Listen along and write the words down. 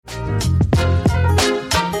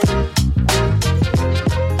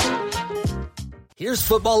here's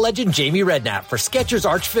football legend Jamie Redknapp for Skechers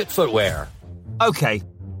Arch Fit footwear. Okay,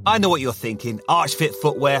 I know what you're thinking. Arch Fit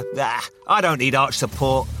footwear? I don't need arch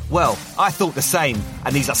support. Well, I thought the same,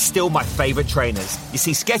 and these are still my favourite trainers. You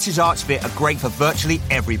see, Skechers Arch Fit are great for virtually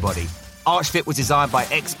everybody. Arch Fit was designed by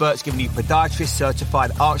experts giving you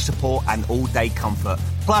podiatrist-certified arch support and all-day comfort.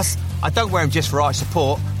 Plus, I don't wear them just for arch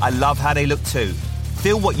support. I love how they look too.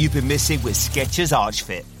 Feel what you've been missing with Skechers Arch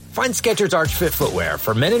Fit. Find Skechers Arch Fit footwear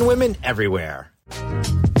for men and women everywhere.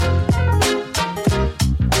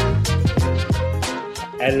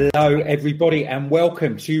 Hello, everybody, and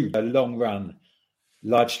welcome to the Long Run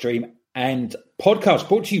live stream and podcast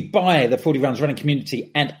brought to you by the 40 Runs running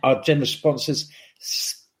community and our generous sponsors,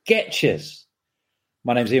 Skechers.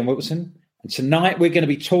 My name's Ian Wilson, and tonight we're going to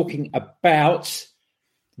be talking about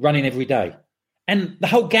running every day. And the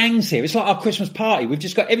whole gang's here. It's like our Christmas party. We've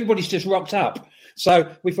just got, everybody's just rocked up.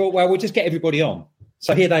 So we thought, well, we'll just get everybody on.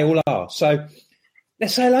 So here they all are. So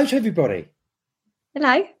let's say hello to everybody.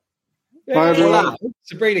 Hello. Hi, everyone.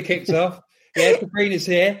 Sabrina kicks off. Yeah, Sabrina's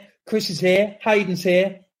here. Chris is here. Hayden's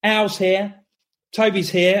here. Al's here. Toby's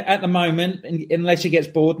here at the moment, unless he gets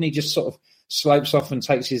bored and he just sort of slopes off and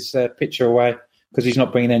takes his picture away because he's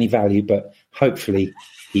not bringing any value, but hopefully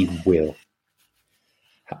he will.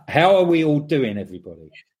 How are we all doing,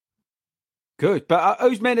 everybody? Good, but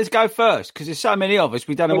who's meant to go first? Because there's so many of us,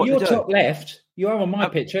 we don't know what to do. You're top left. You are on my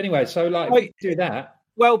picture anyway, so we do that.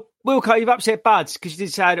 Well, Wilco, you've upset Buds because you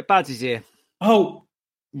did say that Buds is here. Oh,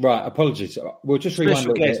 right. Apologies. We'll just rewind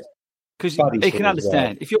a bit. Because he can understand.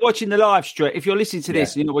 Well. If you're watching the live stream, if you're listening to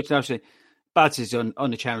this and you're not watching the live stream, Buds is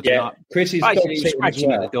on the channel tonight. Chris is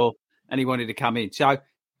scratching at the door and he wanted to come in. So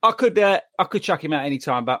I could chuck him out any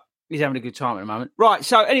time, but he's having a good time at the moment. Right.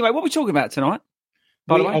 So anyway, what are we talking about tonight?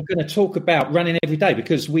 We are going to talk about running every day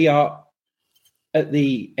because we are at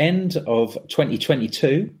the end of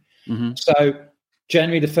 2022. Mm-hmm. So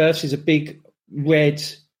January the 1st is a big red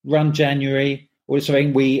run January. Also,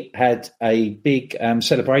 we had a big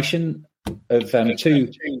celebration of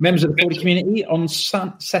two members of the 40 community on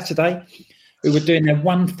Saturday who were doing their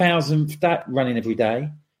 1,000th running every day,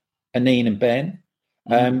 Anine and Ben.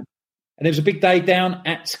 And it was a big day down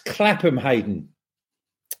at Clapham, Hayden.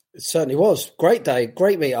 It certainly was. Great day,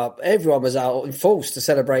 great meet-up. Everyone was out in force to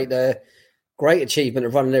celebrate their great achievement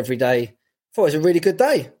of running every day. Thought it was a really good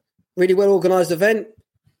day. Really well-organised event.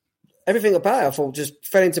 Everything about it, I thought, just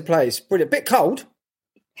fell into place. Brilliant. Bit cold.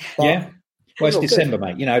 Yeah. Well, it's December,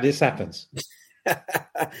 mate. You know, this happens.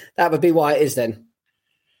 That would be why it is then.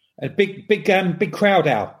 A big crowd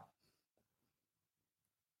out.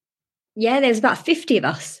 Yeah, there's about 50 of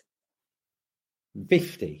us.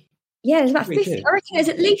 50? Yeah, there's about 50. Good. I reckon there's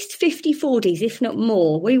at least 50 40s, if not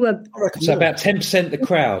more. We were... So about 10% of the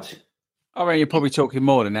crowd. I reckon you're probably talking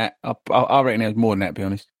more than that. I reckon there's more than that, to be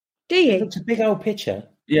honest. Do you? It's a big old picture.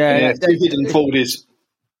 Yeah. 40s.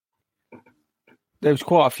 There was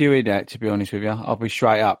quite a few in that, to be honest with you. I'll be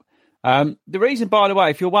straight up. The reason, by the way,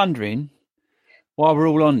 if you're wondering why we're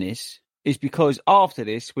all on this, is because after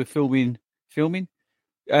this, we're filming,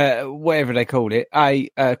 whatever they call it, a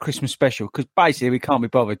Christmas special. Because basically, we can't be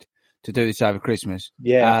bothered to do this over Christmas.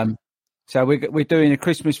 Yeah. So we're doing a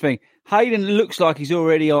Christmas thing. Hayden looks like he's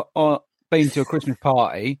already been to a Christmas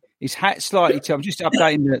party. His hat slightly tilted. I'm just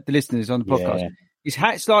updating the listeners on the podcast. Yeah. His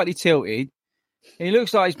hat slightly tilted. He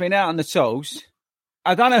looks like he's been out on the tools.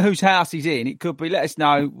 I don't know whose house he's in. It could be. Let us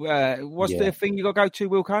know. What's the thing you got to go to,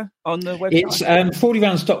 Wilco, on the website? It's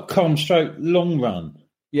 40runs.com/long run.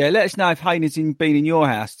 Yeah, let us know if Hayden's been in your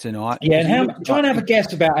house tonight. Yeah, and try and have a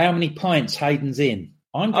guess about how many pints Hayden's in.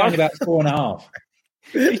 I'm going about 4.5.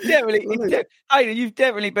 Hayden, you've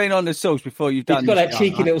definitely been on the sauce before you've done He's got that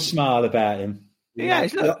cheeky little smile about him. Yeah,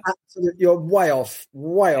 you're way off.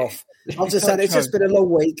 I'm just saying it's just been a long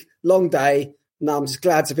week, long day. No, I'm just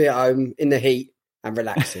glad to be at home in the heat and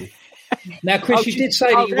relaxing. Now, Chris, you did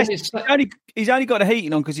say he's only got the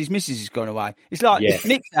heating on because his missus has gone away. It's like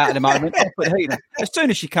Nick's out at the moment. I'll put the heating on. As soon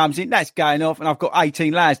as she comes in, that's going off, and I've got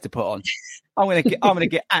 18 layers to put on. I'm gonna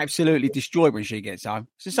get absolutely destroyed when she gets home.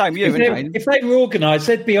 It's the same with you, if they were organised,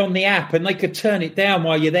 they'd be on the app and they could turn it down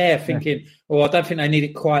while you're there, thinking, "Oh, I don't think they need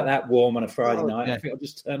it quite that warm on a Friday night. I think I'll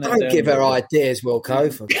just turn it down." Don't give her ideas, Wilco.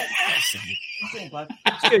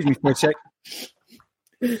 Excuse me for a sec.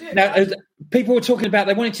 Now, people were talking about,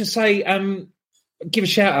 they wanted to say, give a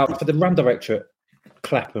shout out for the run director at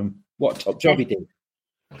Clapham. What a top job he did.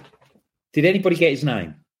 Did anybody get his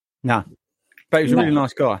name? No. But he was a really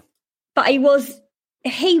nice guy. But he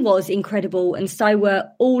was incredible, and so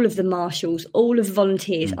were all of the marshals, all of the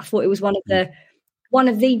volunteers. I thought it was one of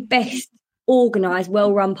the best organised,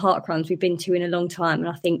 well-run park runs we've been to in a long time. And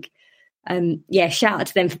I think shout out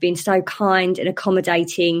to them for being so kind and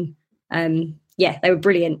accommodating. They were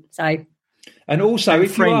brilliant. So, and also,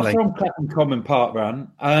 if friendly. you are from Clapham Common Park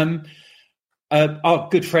Run, our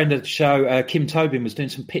good friend of the show, Kim Tobin, was doing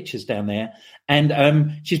some pictures down there,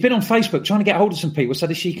 and she's been on Facebook trying to get hold of some people so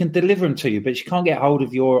that she can deliver them to you, but she can't get hold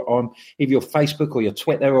of your Facebook or your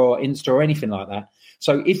Twitter or Insta or anything like that.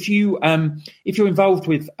 So if you're involved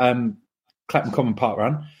with Clapham Common Park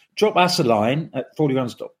Run, drop us a line at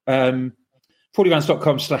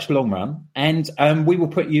 40runs.com/longrun, and we will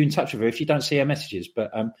put you in touch with her if you don't see her messages.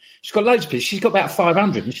 But she's got loads of people. She's got about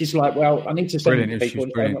 500, and she's like, well, I need to send them to people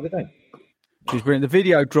and tell them what they're doing. She's brilliant. The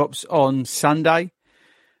video drops on Sunday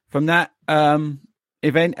from that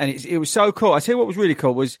event, and it was so cool. I tell you what was really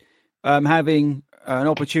cool was having an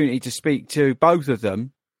opportunity to speak to both of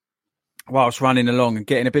them whilst running along and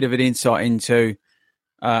getting a bit of an insight into,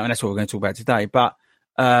 and that's what we're going to talk about today, but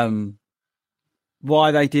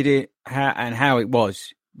why they did it and how it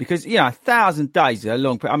was. Because, 1,000 days is a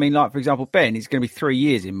long... I mean, like, for example, Ben, it's going to be 3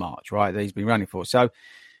 years in March, right, that he's been running for. So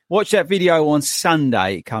watch that video on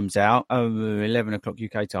Sunday. It comes out, 11 o'clock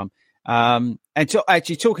UK time. And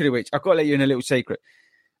actually, talking of which, I've got to let you in a little secret.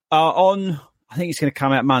 I think it's going to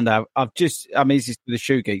come out Monday. This is for the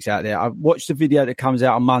shoe geeks out there. I've watched the video that comes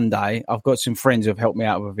out on Monday. I've got some friends who have helped me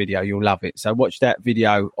out with a video. You'll love it. So watch that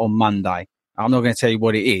video on Monday. I'm not going to tell you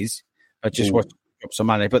what it is. I just watched it on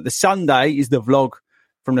Monday. But the Sunday is the vlog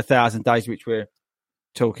from the 1,000 days, which we're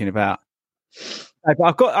talking about. But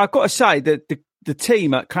I've got to say that the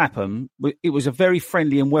team at Clapham, it was a very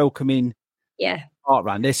friendly and welcoming park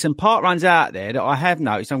run. There's some park runs out there that I have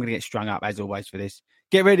noticed. I'm going to get strung up, as always, for this.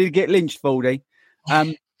 Get ready to get lynched, Baldy.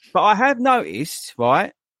 But I have noticed,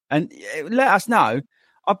 right, and let us know,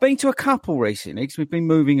 I've been to a couple recently because we've been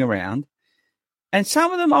moving around, and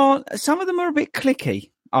some of them are a bit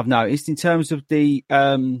cliquey, I've noticed, in terms of the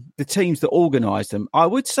teams that organise them. I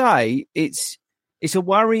would say it's a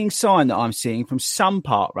worrying sign that I'm seeing from some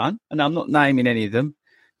park run, and I'm not naming any of them,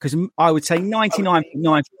 because I would say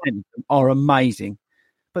 99.9% of them are amazing.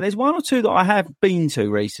 But there's one or two that I have been to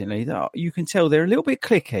recently that you can tell they're a little bit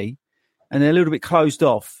cliquey and they're a little bit closed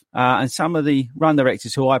off. And some of the run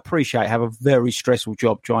directors, who I appreciate, have a very stressful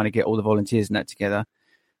job trying to get all the volunteers and that together.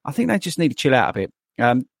 I think they just need to chill out a bit.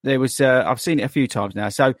 I've seen it a few times now.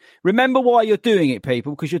 So remember why you're doing it,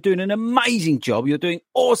 people, because you're doing an amazing job. You're doing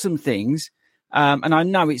awesome things. And I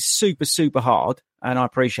know it's super, super hard, and I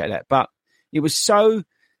appreciate that. But it was so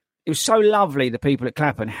lovely, the people at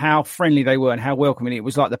Clapham, how friendly they were and how welcoming. It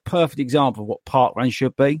was like the perfect example of what park run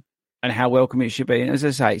should be and how welcoming it should be. And as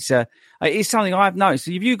I say, it's something I've noticed.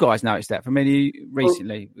 Have you guys noticed that from any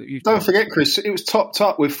recently? Well, don't forget, Chris, it was topped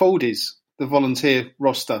up with Foldies, the volunteer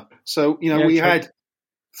roster. So, we had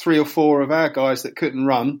 3 or 4 of our guys that couldn't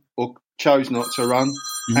run or chose not to run,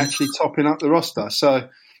 actually topping up the roster. So,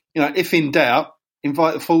 if in doubt,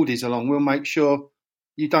 invite the Foldies along. We'll make sure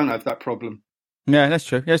you don't have that problem. Yeah, that's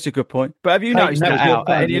true. That's a good point. But have you noticed that out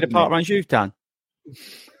at any of the park runs you've done?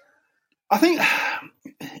 I think,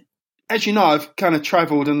 as you know, I've kind of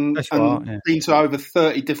travelled and been to over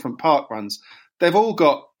 30 different park runs. They've all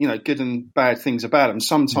got, good and bad things about them.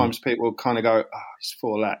 Sometimes people kind of go, it's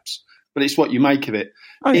 4 laps. But it's what you make of it.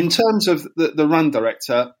 Oh, yeah. In terms of the run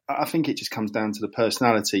director, I think it just comes down to the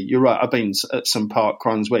personality. You're right. I've been at some park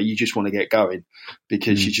runs where you just want to get going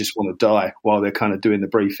because you just want to die while they're kind of doing the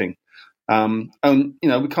briefing. And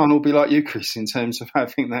we can't all be like you, Chris, in terms of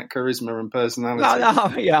having that charisma and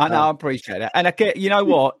personality. I appreciate that. And I get, you know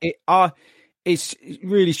what, it's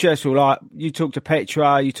really stressful. Like, you talk to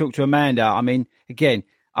Petra, you talk to Amanda. I mean, again,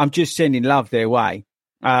 I'm just sending love their way.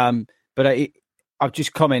 But I've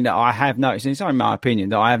just commented that I have noticed, and it's only my opinion,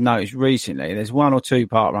 that I have noticed recently. There's 1 or 2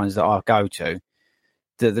 park runs that I go to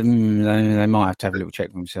that they might have to have a little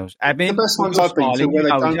check for themselves. The best ones I've been to where they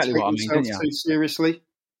don't take themselves too seriously.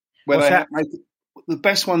 The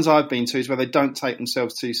best ones I've been to is where they don't take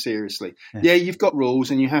themselves too seriously. Yeah, you've got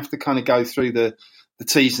rules and you have to kind of go through the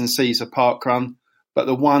T's and C's of park run, but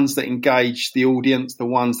the ones that engage the audience, the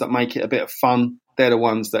ones that make it a bit of fun, they're the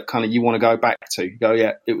ones that kind of you want to go back to. You go,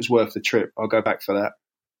 yeah, it was worth the trip. I'll go back for that.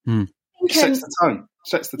 Sets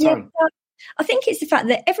the tone. I think it's the fact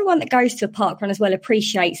that everyone that goes to a park run as well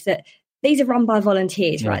appreciates that these are run by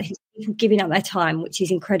volunteers, right? People giving up their time, which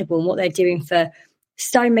is incredible, and what they're doing for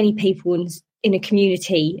so many people in a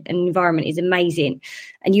community and environment is amazing.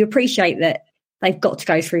 And you appreciate that they've got to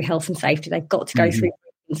go through health and safety. They've got to go through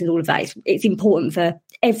things and all of that. It's important for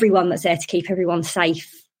everyone that's there to keep everyone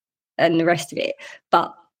safe and the rest of it.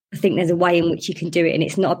 But I think there's a way in which you can do it, and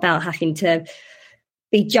it's not about having to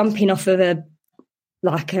be jumping off of a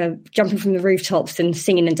like jumping from the rooftops and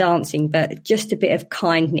singing and dancing, but just a bit of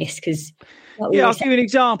kindness. Because I'll give you an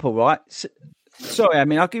example, right? Sorry, I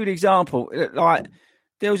mean, I'll give you an example. Like,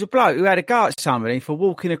 there was a bloke who had a go at somebody for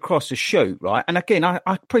walking across a chute, right? And again, I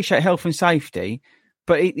appreciate health and safety,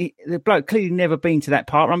 but the bloke clearly never been to that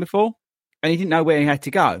park run before, and he didn't know where he had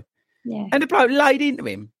to go. Yeah. And the bloke laid into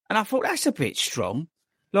him, and I thought, that's a bit strong.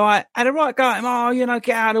 Like, had a right go at him,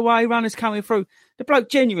 get out of the way, runners coming through. The bloke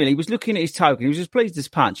genuinely was looking at his token. He was as pleased as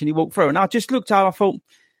punch, and he walked through. And I just looked up, I thought,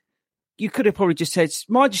 you could have probably just said,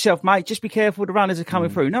 mind yourself, mate, just be careful, the runners are coming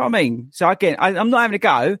through. You know what I mean? So again, I'm not having a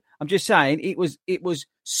go. I'm just saying it was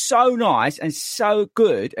so nice and so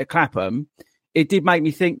good at Clapham. It did make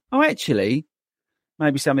me think, actually,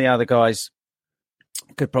 maybe some of the other guys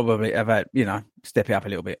could probably have had, step it up a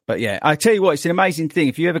little bit. But yeah, I tell you what, it's an amazing thing.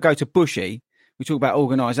 If you ever go to Bushy, we talk about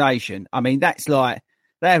organisation. I mean, that's like,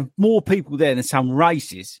 they have more people there than some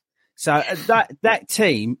races. So that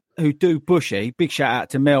team who do Bushy, big shout out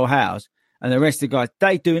to Mel Howes and the rest of the guys,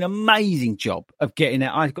 they do an amazing job of getting it.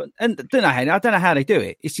 I don't know how they do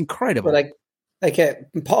it. It's incredible. Well, they get,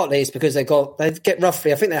 partly it's because they get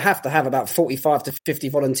roughly, I think they have to have about 45 to 50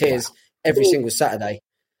 volunteers every single Saturday.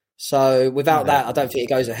 So without that, I don't think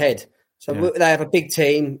it goes ahead. So they have a big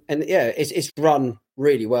team, and it's run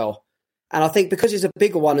really well. And I think because it's a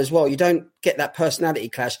bigger one as well, you don't get that personality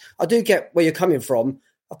clash. I do get where you're coming from.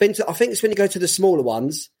 I think it's when you go to the smaller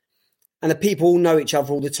ones and the people all know each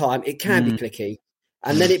other all the time, it can be cliquey.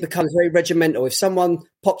 And then it becomes very regimental. If someone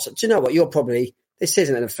pops up, do you know what? This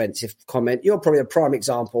isn't an offensive comment. You're probably a prime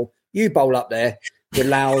example. You bowl up there, you're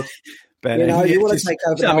loud. You want to take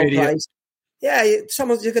over the whole place. Yeah,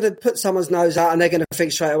 you're going to put someone's nose out and they're going to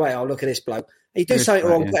think straight away, oh, look at this bloke. And you do something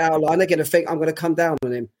wrong, put out of line, they're going to think, I'm going to come down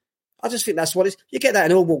on him. I just think that's what it is. You get that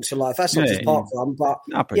in all walks of life. That's not just park run. But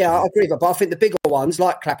I agree with that. But I think the bigger ones,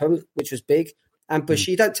 like Clapham, which was big, and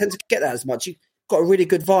Bushy, you don't tend to get that as much. You've got a really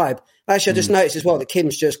good vibe. Actually, I just noticed as well that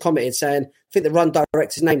Kim's just commented saying, I think the run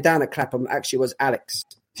director's name down at Clapham actually was Alex.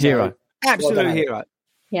 Hero. Absolute hero.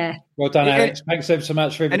 Yeah. Well done, Alex. Thanks ever so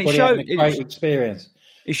much for everybody having a great experience.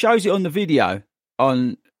 It shows it on the video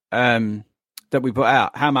on that we put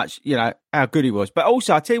out, how much, how good he was. But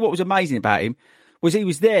also, I'll tell you what was amazing about him was he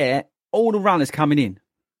was there, all the runners coming in.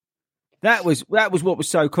 That was what was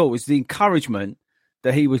so cool, was the encouragement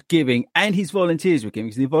that he was giving, and his volunteers were giving,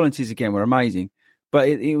 because the volunteers, again, were amazing. But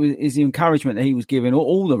it was the encouragement that he was giving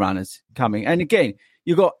all the runners coming. And again,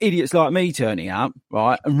 you've got idiots like me turning up,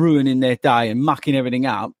 right, and ruining their day and mucking everything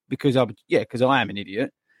up because I am an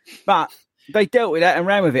idiot. But they dealt with that and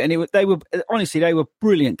ran with it. And they were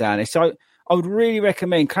brilliant down there. So I would really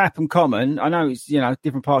recommend Clapham Common. I know it's,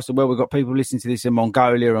 different parts of the world. We've got people listening to this in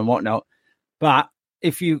Mongolia and whatnot. But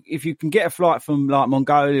if you can get a flight from like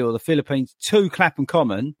Mongolia or the Philippines to Clapham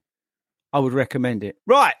Common, I would recommend it.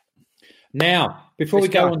 Right. Now, before we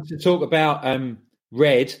go on to talk about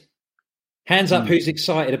Red, hands up who's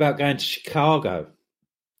excited about going to Chicago?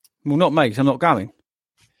 Well, not me, because I'm not going.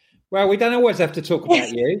 Well, we don't always have to talk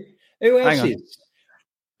about you. Who else is?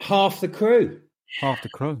 Half the crew. Half the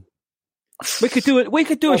crew. We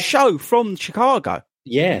could do a show from Chicago.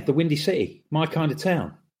 Yeah, the Windy City, my kind of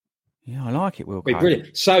town. Yeah, I like it, Will. Be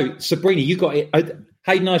brilliant. So, Sabrina, you got it.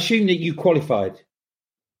 Hayden, I assume that you qualified.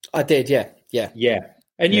 I did, yeah.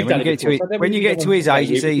 And you've done it before. When you get to his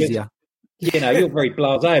age, it's easier. You're very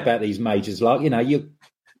blasé about these majors. Like, you're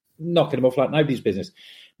knocking them off like nobody's business.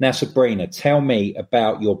 Now, Sabrina, tell me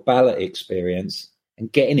about your ballot experience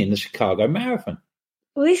and getting in the Chicago Marathon.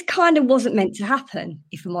 Well, this kind of wasn't meant to happen,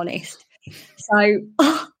 if I'm honest. So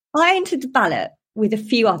I entered the ballot with a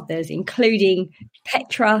few others, including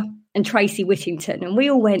Petra and Tracy Whittington. And we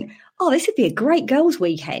all went, this would be a great girls'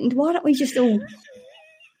 weekend. Why don't we just all...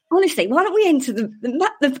 Honestly, why don't we enter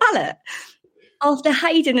the ballot? After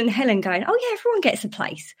Hayden and Helen going, everyone gets a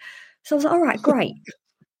place. So I was like, all right, great.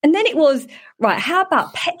 And then it was, right, how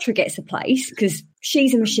about Petra gets a place, because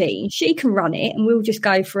she's a machine. She can run it, and we'll just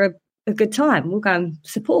go for a good time. We'll go and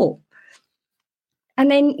support.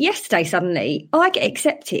 And then yesterday, suddenly, I get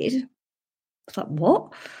accepted. I was like,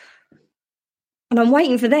 what? And I'm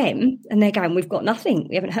waiting for them, and they're going, we've got nothing.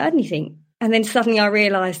 We haven't heard anything. And then suddenly I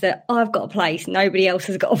realised that I've got a place. Nobody else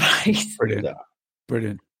has got a place.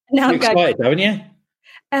 Brilliant. Now I'm excited, haven't you?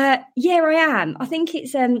 Yeah, I am. I think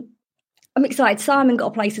it's... I'm excited. Simon got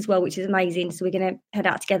a place as well, which is amazing. So we're going to head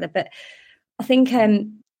out together. But I think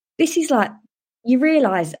this is like, you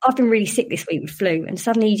realise, I've been really sick this week with flu, and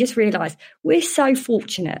suddenly you just realise we're so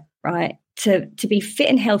fortunate, right, to be fit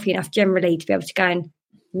and healthy enough generally to be able to go and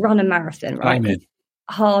run a marathon, right? Amen.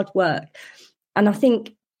 Hard work. And I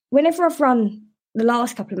think whenever I've run the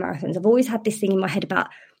last couple of marathons, I've always had this thing in my head about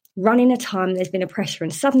running a time there's been a pressure,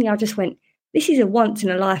 and suddenly I just went, this is a once in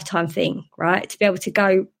a lifetime thing, right? To be able to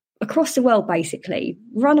go across the world, basically,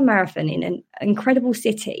 run a marathon in an incredible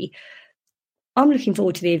city. I'm looking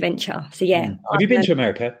forward to the adventure. So, yeah. Have you been to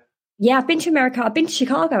America? Yeah, I've been to America. I've been to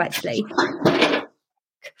Chicago, actually.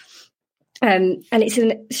 And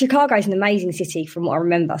Chicago is an amazing city from what I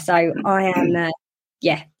remember. So I am,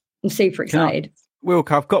 I'm super excited.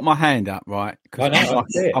 Wilco, I've got my hand up, right? Because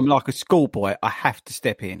I'm like a schoolboy. I have to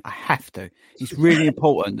step in. I have to. It's really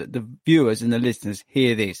important that the viewers and the listeners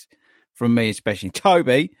hear this from me, especially.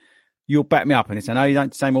 Toby, you'll back me up on this. I know you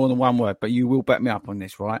don't say more than one word, but you will back me up on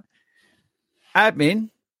this, right?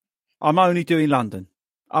 Admin, I'm only doing London.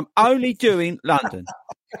 I'm going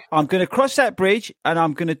to cross that bridge and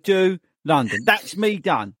I'm going to do London. That's me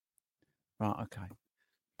done. Right, okay.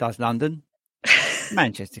 Does London?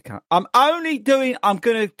 Manchester. I'm going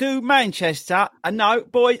to do Manchester. And no,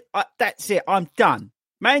 boys, that's it. I'm done.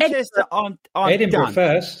 Manchester, I'm Edinburgh done.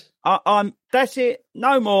 First. That's it.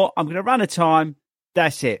 No more. I'm going to run a time.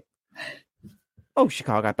 That's it. Oh,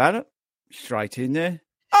 Chicago ballot. Straight in there.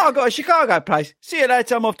 Oh, I got a Chicago place. See you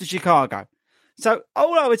later. I'm off to Chicago. So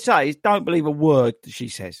all I would say is don't believe a word that she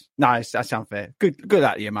says. No, that's unfair. Good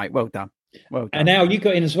out of you, mate. Well done. And now you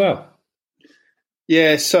got in as well.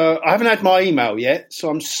 Yeah, so I haven't had my email yet, so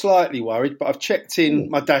I'm slightly worried, but I've checked in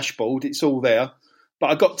my dashboard. It's all there.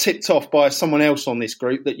 But I got tipped off by someone else on this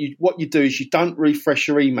group that what you do is you don't refresh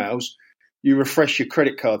your emails, you refresh your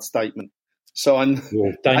credit card statement. So I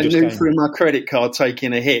knew through my credit card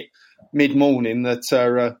taking a hit mid-morning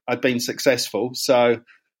that I'd been successful. So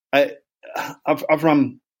I've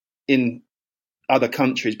run in other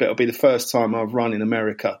countries, but it'll be the first time I've run in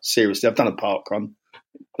America. Seriously, I've done a park run.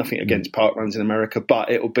 Nothing against park runs in America, but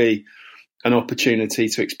it will be an opportunity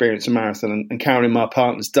to experience a marathon. And Carolyn, my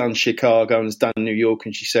partner's done Chicago and has done New York,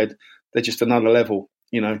 and she said they're just another level,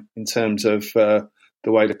 in terms of the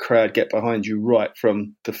way the crowd get behind you right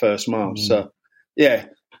from the first mile. So, yeah,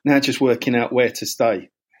 now just working out where to stay.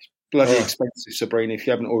 It's bloody expensive, Sabrina, if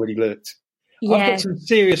you haven't already looked. Yeah. I've got some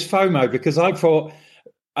serious FOMO because I thought,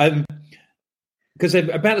 because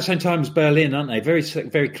they're about the same time as Berlin, aren't they? Very,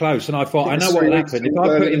 very close. And I thought, I know what will happen. If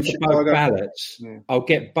I put in for both ballots, I'll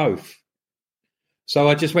get both. So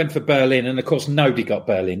I just went for Berlin. And, of course, nobody got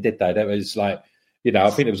Berlin, did they? There was I think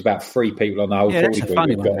there was about 3 people on the whole that's a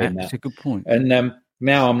funny one, got in that. That's a good point. And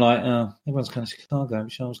now I'm like, everyone's going to Chicago.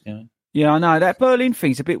 Michelle's going. Yeah, I know. That Berlin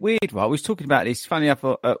thing's a bit weird, right? I was talking about this, funny enough,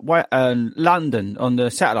 at London on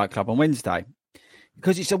the Satellite Club on Wednesday.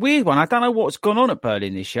 Because it's a weird one. I don't know what's gone on at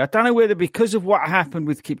Berlin this year. I don't know whether because of what happened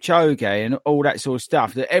with Kipchoge and all that sort of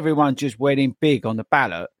stuff that everyone just went in big on the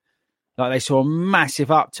ballot. Like they saw a massive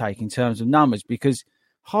uptake in terms of numbers because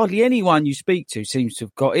hardly anyone you speak to seems to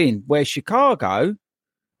have got in. Where Chicago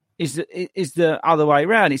is the other way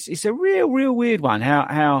around. It's a real weird one.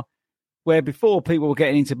 How where before people were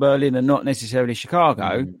getting into Berlin and not necessarily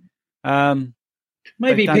Chicago.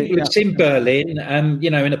 Maybe people have seen Berlin,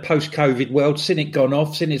 in a post-COVID world, seen it gone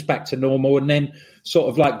off, seen it's back to normal, and then sort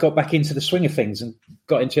of like got back into the swing of things and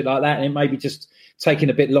got into it like that, and it maybe just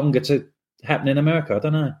taking a bit longer to happen in America. I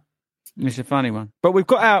don't know. It's a funny one, but we've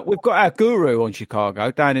got our guru on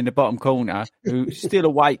Chicago down in the bottom corner who's still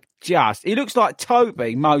awake. He looks like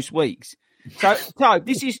Toby most weeks. So,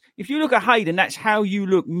 Toby, this is if you look at Hayden, that's how you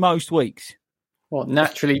look most weeks. What,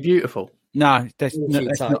 naturally beautiful? No, that's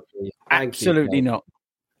not. Absolutely not.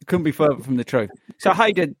 It couldn't be further from the truth. So,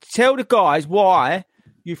 Hayden, tell the guys why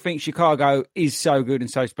you think Chicago is so good and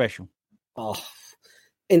so special. Oh,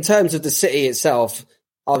 in terms of the city itself,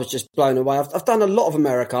 I was just blown away. I've done a lot of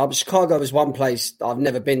America, but Chicago was one place I've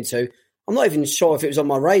never been to. I'm not even sure if it was on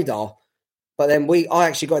my radar. But then I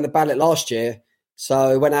actually got in the ballot last year, so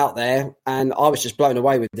I went out there and I was just blown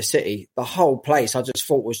away with the city. The whole place I just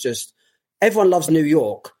thought was just everyone loves New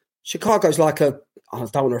York. Chicago's like I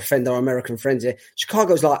don't want to offend our American friends here.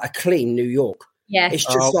 Chicago's like a clean New York. Yeah. It's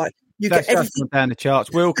just like you get everything down the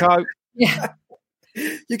charts. Wilco. Yeah.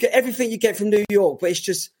 You get everything you get from New York, but it's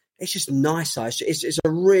just nicer. It's a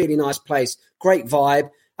really nice place. Great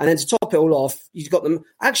vibe. And then to top it all off, you've got them.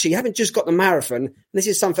 Actually, you haven't just got the marathon. And this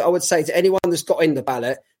is something I would say to anyone that's got in the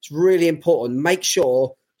ballot. It's really important. Make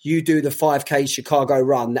sure you do the 5K Chicago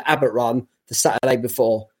run, the Abbott run, the Saturday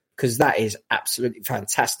before, because that is absolutely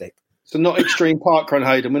fantastic. So not extreme park run,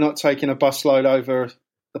 Hayden. We're not taking a bus load over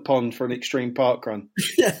the pond for an extreme park run.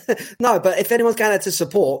 No, but if anyone's going out to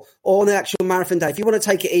support or on the actual marathon day, if you want to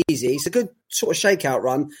take it easy, it's a good sort of shakeout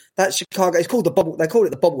run. That's Chicago. It's called they call it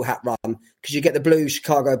the bobble hat run because you get the blue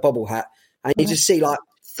Chicago bobble hat and you just see like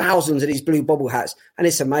thousands of these blue bobble hats and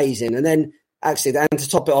it's amazing. And then actually, and to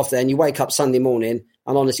top it off, then you wake up Sunday morning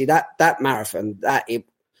and honestly, that marathon,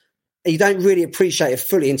 you don't really appreciate it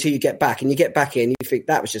fully until you get back. And you get back in, you think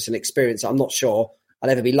that was just an experience I'm not sure I'll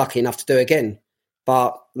ever be lucky enough to do again.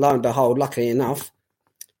 But lo and behold, lucky enough,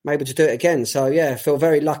 I'm able to do it again. So, yeah, I feel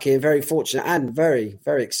very lucky and very fortunate and very,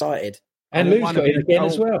 very excited. And Lou's got in again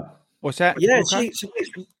as well. What's that? Yeah,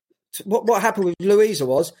 what happened with Louisa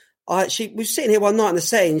was, she was sitting here one night in the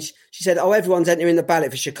setting. She said, everyone's entering the ballot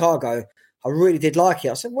for Chicago. I really did like it.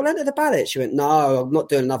 I said, well, enter the ballot. She went, no, I'm not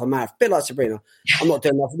doing another marathon. A bit like Sabrina. I'm not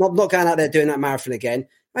doing nothing. I'm not going out there doing that marathon again.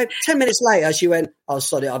 Maybe 10 minutes later, she went,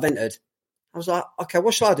 sorry, I've entered. I was like, okay,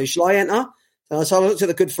 what shall I do? Shall I enter? So I looked at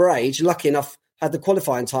the Good for Age. Lucky enough, had the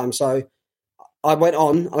qualifying time. So I went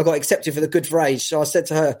on and I got accepted for the Good for Age. So I said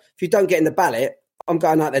to her, if you don't get in the ballot, I'm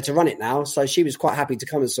going out there to run it now. So she was quite happy to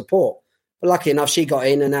come and support. But lucky enough, she got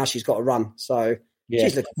in and now she's got to run. So yeah.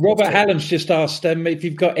 Robert Hallam's just asked if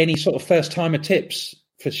you've got any sort of first-timer tips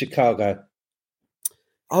for Chicago.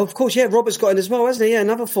 Oh, of course, yeah. Robert's got in as well, hasn't he? Yeah,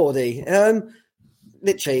 another 4D.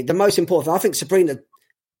 Literally, the most important, I think Sabrina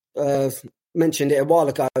mentioned it a while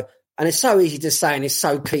ago, and it's so easy to say and it's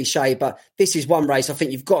so cliche, but this is one race I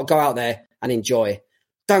think you've got to go out there and enjoy.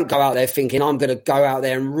 Don't go out there thinking I'm going to go out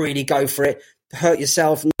there and really go for it, hurt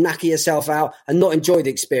yourself, knacker yourself out and not enjoy the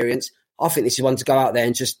experience. I think this is one to go out there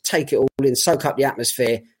and just take it all in, soak up the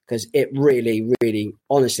atmosphere, because it really, really,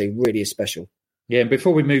 honestly, really is special. Yeah, and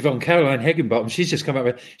before we move on, Caroline Higginbottom, she's just come up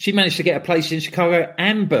with, she managed to get a place in Chicago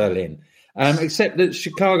and Berlin, except that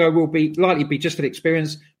Chicago will likely be just for the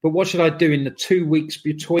experience, but what should I do in the 2 weeks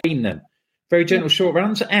between them? Very gentle short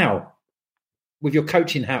runs. Al, with your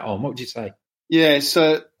coaching hat on, what would you say? Yeah,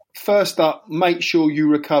 so first up, make sure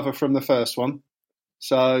you recover from the first one.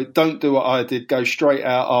 So don't do what I did, go straight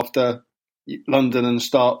out after London and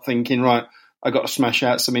start thinking, right, I got to smash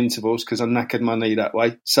out some intervals because I knackered my knee that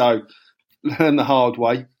way. So learn the hard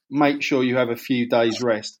way. Make sure you have a few days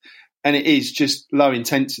rest. And it is just low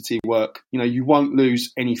intensity work. You know, you won't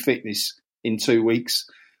lose any fitness in 2 weeks.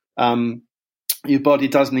 Your body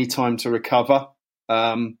does need time to recover.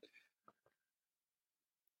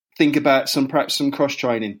 Think about perhaps some cross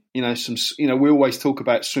training. We always talk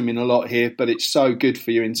about swimming a lot here, but it's so good for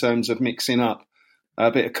you in terms of mixing up a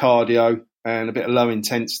bit of cardio and a bit of low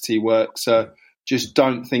intensity work. So just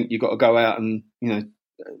don't think you've got to go out and,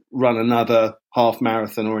 run another half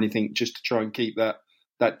marathon or anything just to try and keep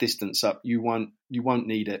that distance up. You won't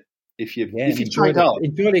need it if you trained hard.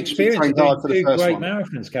 Enjoy the experience. Of doing two great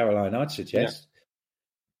marathons, Caroline, I'd suggest. Yeah.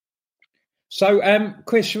 So,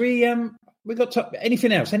 Chris, should we got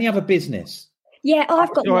anything else? Any other business? Yeah,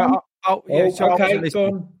 I've got one. Okay, go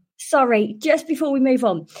on. Sorry, just before we move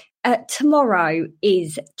on, tomorrow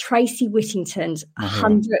is Tracy Whittington's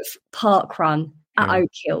 100th park run at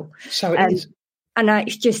Oak Hill. So it is. And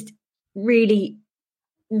it's just really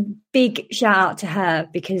big shout out to her,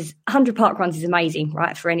 because 100 park runs is amazing,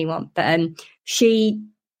 right, for anyone. But she,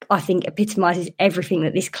 I think, epitomises everything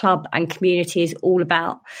that this club and community is all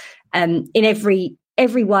about, in every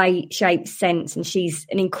way, shape, sense. And she's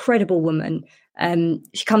an incredible woman.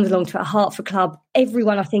 She comes along to a Hertford club.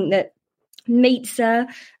 Everyone, I think, that meets her,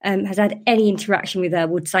 has had any interaction with her,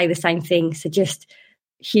 would say the same thing. So just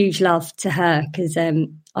huge love to her, because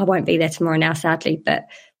I won't be there tomorrow now, sadly. But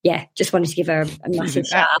yeah, just wanted to give her a massive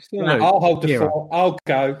shout out. I'll hold the fort. I'll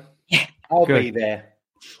go. Yeah. I'll be there.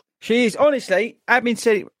 She is, honestly, admin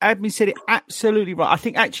said it absolutely right. I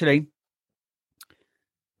think actually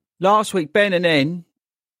last week, Ben and N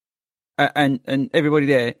and everybody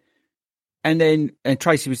there, and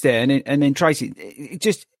Tracy was there, and then Tracy, it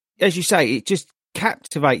just, as you say, it just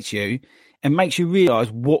captivates you and makes you realise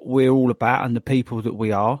what we're all about and the people that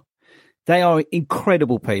we are. They are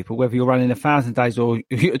incredible people, whether you're running 1,000 days or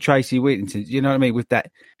you're Tracy Whittington, you know what I mean, with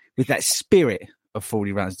that spirit of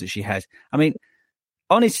 40 runs that she has. I mean,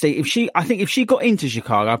 honestly, if she got into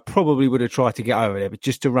Chicago, I probably would have tried to get over there, but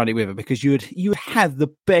just to run it with her, because you have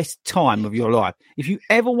the best time of your life. If you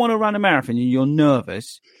ever want to run a marathon and you're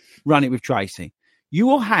nervous, run it with Tracy. You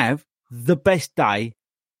will have the best day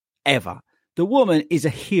ever. The woman is a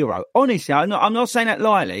hero. Honestly, I'm not saying that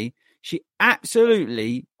lightly. She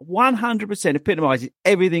absolutely 100% epitomises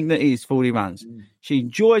everything that is 40 runs. She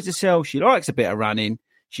enjoys herself. She likes a bit of running.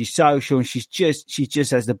 She's social, and she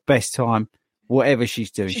just has the best time, whatever she's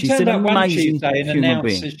doing. She's an amazing Tuesday and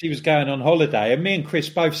announced that she was going on holiday, and me and Chris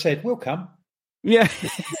both said, "We'll come." Yeah,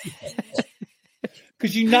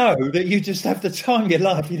 because you know that you just have the time of your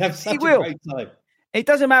life. You have such a great time. It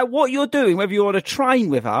doesn't matter what you're doing, whether you're on a train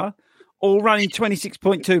with her or running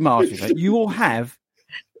 26.2 miles with her. You will have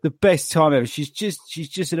the best time ever. She's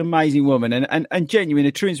just an amazing woman, and genuine,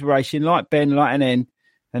 a true inspiration, like Ben, like an N.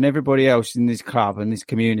 and everybody else in this club and this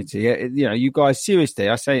community, you guys, seriously,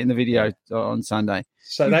 I say it in the video on Sunday,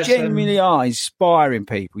 so you genuinely are inspiring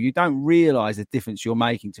people. You don't realise the difference you're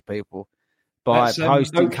making to people by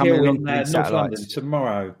posting, coming along to North London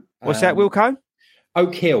tomorrow. What's that, Wilco?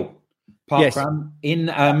 Oak Hill Park Run in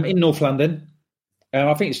North London.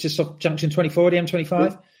 I think it's just off Junction 24, the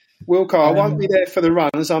M25. Wilco, I won't be there for the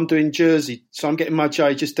run as I'm doing Jersey, so I'm getting my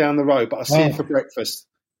J just down the road, but I'll see you for breakfast.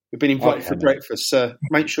 We've been invited for breakfast, so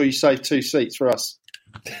make sure you save 2 seats for us.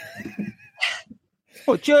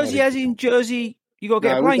 What, Jersey as in Jersey? You got to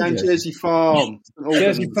get a plane. We're Jersey Farm.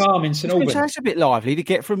 Jersey Farm in St Albans. That's a bit lively to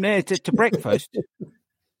get from there to breakfast.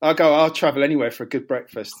 I'll travel anywhere for a good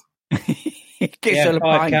breakfast.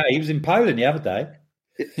 5K. He was in Poland the other day.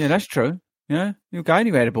 Yeah, that's true. Yeah, you'll go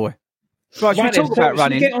anywhere, the boy. Right, should we talk about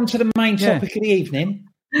running? Get on to the main topic of the evening.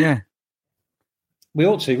 Yeah. We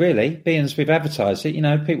ought to, really, being as we've advertised it.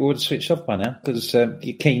 People would have switched off by now because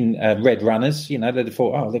keen red runners, they'd have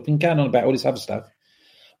thought, they've been going on about all this other stuff.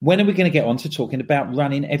 When are we going to get on to talking about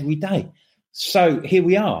running every day? So here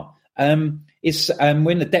we are. We're in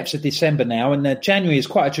the depths of December now, and January is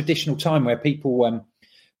quite a traditional time where people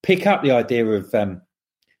pick up the idea of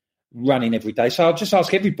running every day. So I'll just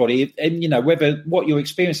ask everybody, what your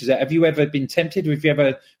experience is. Have you ever been tempted, or have you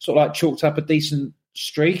ever sort of like chalked up a decent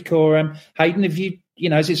streak? Or Hayden, have you,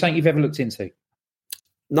 is it something you've ever looked into?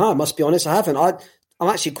 No, I must be honest, I haven't. I'm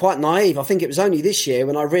actually quite naive. I think it was only this year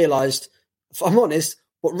when I realised, if I'm honest,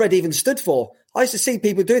 what red even stood for. I used to see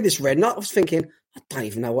people doing this red, and I was thinking, I don't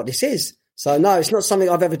even know what this is. So no, it's not something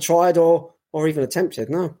I've ever tried or even attempted.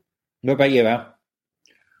 No. What about you, Al?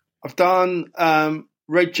 I've done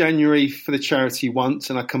Red January for the charity once,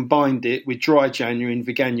 and I combined it with Dry January and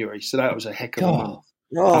Veganuary. So that was a heck of a month.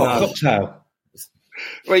 Cocktail.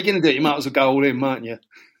 What are you going to do? You might as well go all in, mightn't you?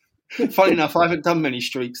 Funny enough, I haven't done many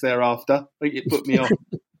streaks thereafter. I think it put me off.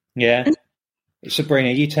 Yeah. Sabrina,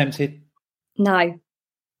 are you tempted? No,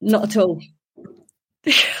 not at all.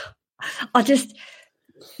 I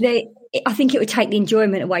think it would take the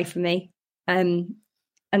enjoyment away from me. And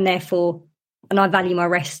therefore, I value my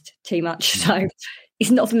rest too much. So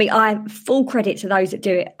it's not for me. I have full credit to those that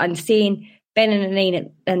do it. And seeing Ben and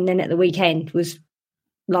Anine and then at the weekend was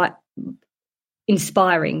like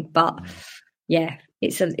inspiring. But yeah,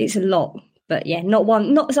 it's a lot. But yeah,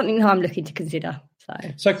 not something that I'm looking to consider.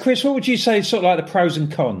 So Chris, what would you say sort of like the pros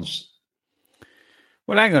and cons?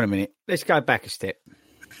 Well, hang on a minute. Let's go back a step.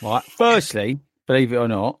 Right. Firstly, believe it or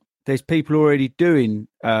not, there's people already doing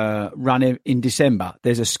running in December.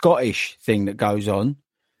 There's a Scottish thing that goes on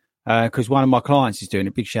because one of my clients is doing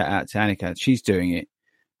it. Big shout out to Annika. She's doing it.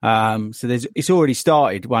 So it's already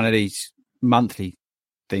started, one of these monthly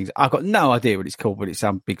things. I've got no idea what it's called, but it's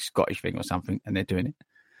some big Scottish thing or something, and they're doing it.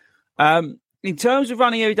 In terms of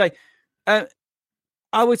running every day,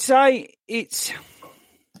 I would say it's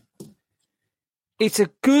a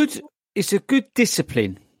good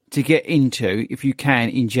discipline to get into if you can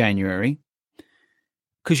in January,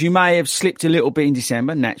 because you may have slipped a little bit in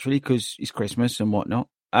December naturally because it's Christmas and whatnot,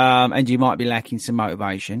 and you might be lacking some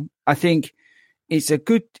motivation. I think it's a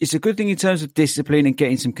good thing in terms of discipline and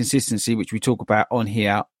getting some consistency, which we talk about on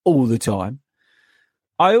here all the time.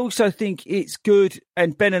 I also think it's good,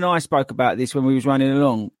 and Ben and I spoke about this when we was running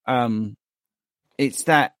along. It's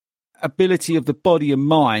that ability of the body and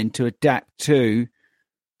mind to adapt to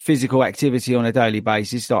physical activity on a daily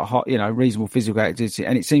basis, like reasonable physical activity,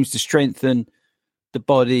 and it seems to strengthen the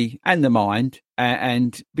body and the mind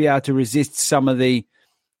and be able to resist some of the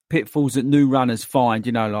pitfalls that new runners find.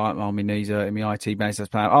 Like my knees hurting, my IT bands.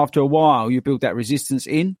 After a while, you build that resistance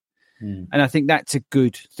in, and I think that's a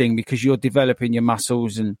good thing because you're developing your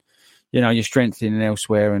muscles and you're strengthening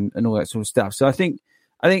elsewhere and all that sort of stuff. So I think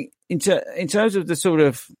in terms of the sort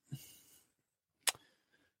of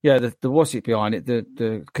the what's it behind it,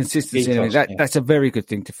 the consistency, that's a very good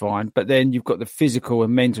thing to find. But then you've got the physical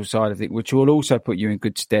and mental side of it, which will also put you in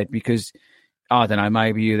good stead because, I don't know,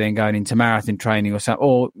 maybe you're then going into marathon training or something,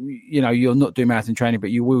 or, you're not doing marathon training, but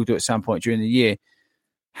you will do at some point during the year.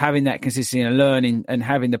 Having that consistency and learning and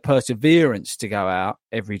having the perseverance to go out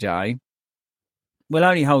every day will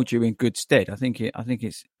only hold you in good stead. I think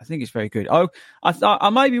it's very good. I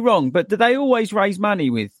may be wrong, but do they always raise money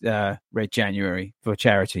with Red January for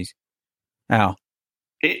charities? How?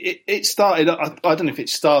 It started. I don't know if it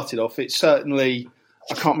started off. It's certainly.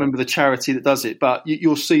 I can't remember the charity that does it, but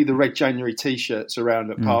you'll see the Red January T-shirts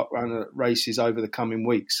around at park run races over the coming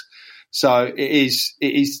weeks. So it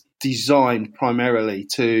is designed primarily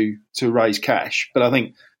to raise cash, but I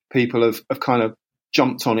think people have kind of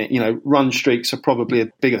jumped on it. Run streaks are probably a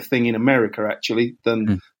bigger thing in America actually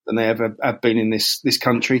than than they ever have been in this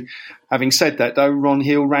country. Having said that, though, Ron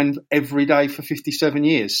Hill ran every day for 57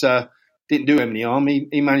 years. Didn't do him any harm.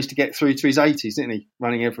 He managed to get through to his 80s, didn't he?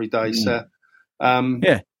 Running every day. So,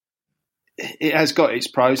 it has got its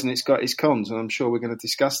pros and it's got its cons, and I'm sure we're going to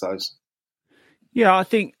discuss those. Yeah, I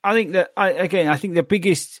think the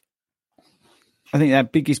biggest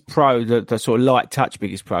pro, the sort of light touch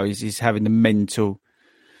biggest pro is having the mental,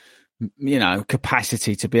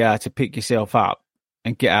 capacity to be able to pick yourself up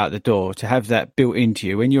and get out the door, to have that built into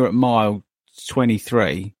you when you're at mile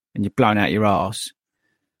 23 and you're blown out your arse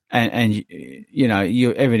and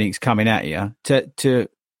everything's coming at you, to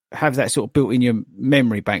have that sort of built in your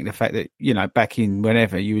memory bank, the fact that, back in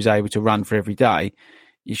whenever you was able to run for every day,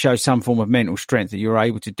 you show some form of mental strength that you're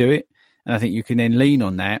able to do it. And I think you can then lean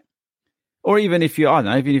on that. Or even if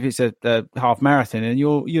even if it's a half marathon and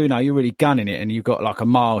you're really gunning it and you've got like a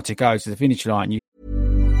mile to go to the finish line.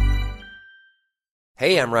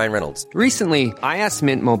 Hey, I'm Ryan Reynolds. Recently, I asked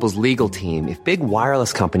Mint Mobile's legal team if big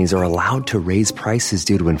wireless companies are allowed to raise prices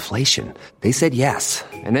due to inflation. They said yes.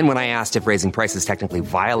 And then when I asked if raising prices technically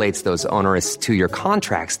violates those onerous 2-year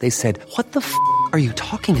contracts, they said, "What the f*** are you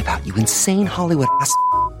talking about, you insane Hollywood ass?"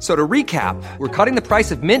 So to recap, we're cutting the price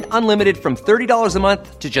of Mint Unlimited from $30 a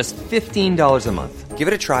month to just $15 a month. Give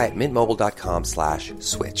it a try at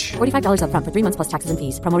mintmobile.com/switch. $45 up front for 3 months plus taxes and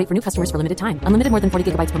fees. Promo rate for new customers for limited time. Unlimited more than 40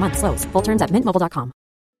 gigabytes per month. Slows full terms at mintmobile.com.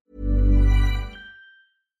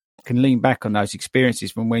 Can lean back on those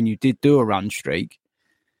experiences from when you did do a run streak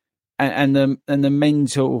and the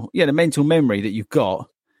mental memory that you've got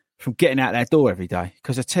from getting out that door every day.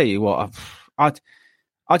 Because I tell you what,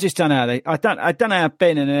 I just don't know how I don't know how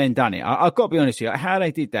Ben and Ellen done it. I've got to be honest with you, how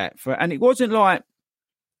they did that and it wasn't like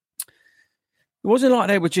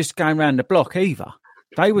they were just going around the block either.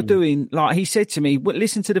 They were doing, like he said to me,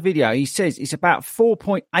 listen to the video. He says it's about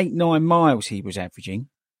 4.89 miles he was averaging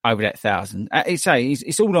over that 1,000.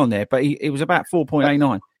 It's all on there, but it was about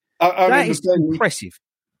 4.89. That is impressive.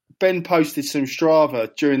 Ben posted some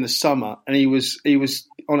Strava during the summer, and he was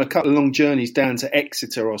on a couple of long journeys down to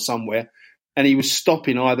Exeter or somewhere. And he was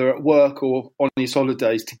stopping either at work or on his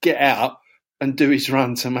holidays to get out and do his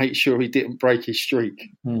run to make sure he didn't break his streak.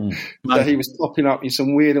 So he was popping up in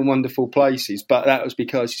some weird and wonderful places, but that was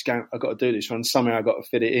because he's going, I've got to do this run. Somehow I've got to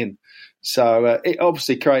fit it in. So it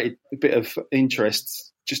obviously created a bit of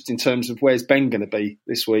interest just in terms of where's Ben going to be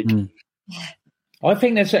this week. I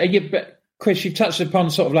think that's Chris, you've touched upon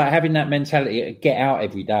sort of like having that mentality to get out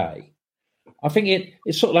every day. I think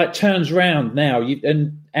it sort of like turns round now,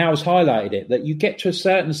 and Al's highlighted it, that you get to a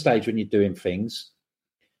certain stage when you're doing things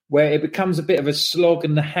where it becomes a bit of a slog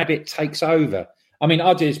and the habit takes over. I mean,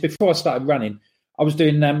 I did this before I started running. I was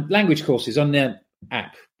doing language courses on the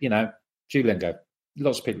app, Duolingo.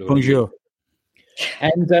 Lots of people. Bonjour.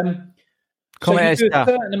 And so you do a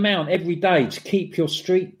certain amount every day to keep your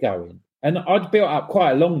streak going. And I'd built up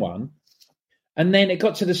quite a long one. And then it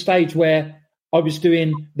got to the stage where I was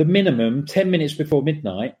doing the minimum 10 minutes before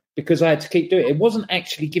midnight because I had to keep doing it. It wasn't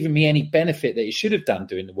actually giving me any benefit that it should have done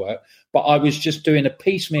doing the work, but I was just doing a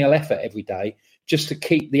piecemeal effort every day just to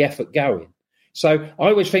keep the effort going. So I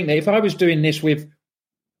always think that if I was doing this with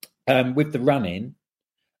the running,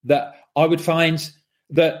 that I would find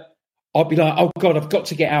that I'd be like, oh God, I've got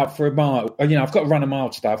to get out for a mile. I've got to run a mile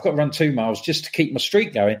today. I've got to run 2 miles just to keep my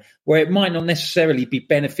streak going, where it might not necessarily be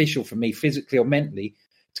beneficial for me physically or mentally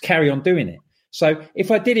to carry on doing it. So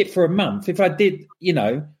if I did it for a month, if I did,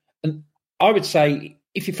 and I would say,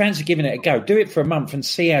 if you fancy giving it a go, do it for a month and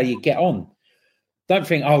see how you get on. Don't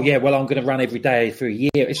think, oh yeah, well, I'm going to run every day for a year.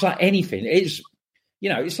 It's like anything. It's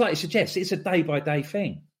like it suggests, it's a day by day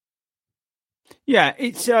thing. Yeah,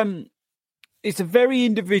 it's a very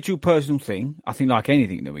individual, personal thing. I think, like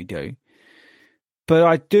anything that we do, but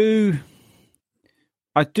I do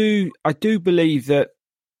believe that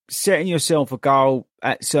setting yourself a goal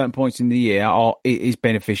at certain points in the year it is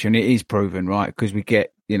beneficial and it is proven, right? Because we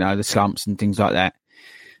get, the slumps and things like that.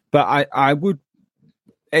 But I would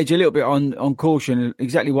edge a little bit on caution,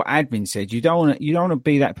 exactly what Admin said. You don't want to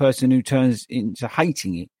be that person who turns into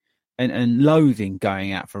hating it and loathing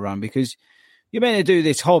going out for a run, because you're meant to do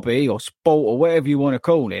this hobby or sport or whatever you want to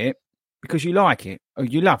call it because you like it or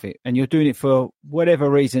you love it, and you're doing it for whatever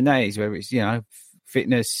reason that is, whether it's,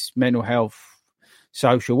 fitness, mental health,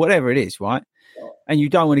 social, whatever it is, right? And you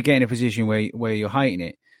don't want to get in a position where you're hating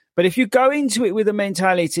it. But if you go into it with a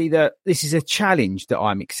mentality that this is a challenge that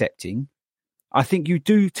I'm accepting, I think you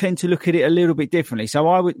do tend to look at it a little bit differently. So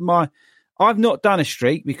I've not done a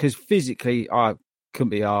streak because physically I couldn't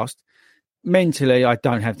be asked. Mentally, I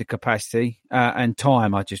don't have the capacity and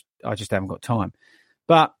time. I just haven't got time.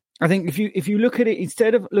 But I think if you look at it,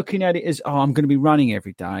 instead of looking at it as, oh, I'm going to be running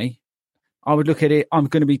every day, I would look at it, I'm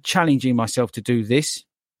going to be challenging myself to do this.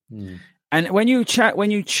 And when you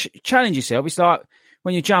challenge yourself, it's like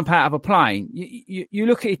when you jump out of a plane, you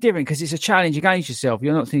look at it different because it's a challenge against yourself.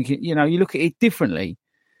 You're not thinking, you look at it differently.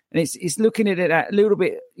 And it's looking at it a little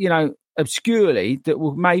bit, obscurely, that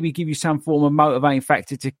will maybe give you some form of motivating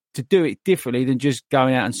factor to do it differently than just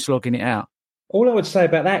going out and slogging it out. All I would say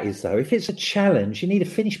about that is, though, if it's a challenge, you need a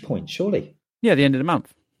finish point, surely. Yeah, the end of the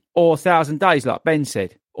month. Or 1,000 days, like Ben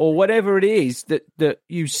said. Or whatever it is that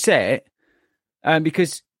you set,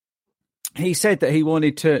 because he said that he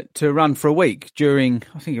wanted to run for a week during,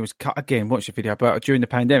 I think it was, again, watch the video, but during the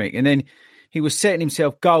pandemic. And then he was setting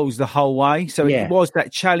himself goals the whole way. So it was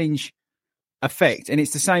that challenge effect. And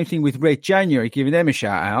it's the same thing with Red January, giving them a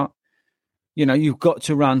shout out. You've got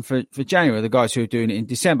to run for January, the guys who are doing it in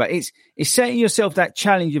December. It's setting yourself that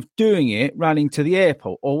challenge of doing it, running to the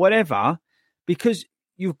airport or whatever, because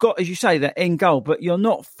you've got, as you say, that end goal, but you're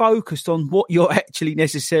not focused on what you're actually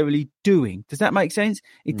necessarily doing. Does that make sense?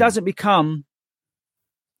 It doesn't become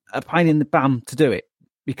a pain in the bum to do it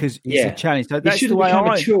because it's a challenge. So that's the way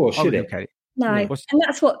I chore, should it? Look at it. No, and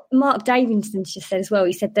that's what Mark Davidson just said as well.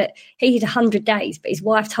 He said that he did 100 days, but his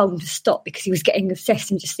wife told him to stop because he was getting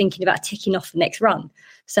obsessed and just thinking about ticking off the next run.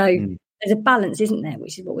 So there's a balance, isn't there,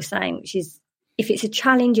 which is what we're saying, which is if it's a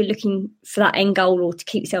challenge, you're looking for that end goal or to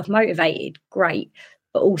keep yourself motivated, great.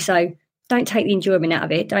 But also don't take the enjoyment out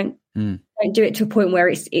of it. Don't do it to a point where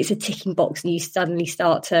it's a ticking box and you suddenly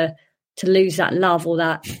start to lose that love or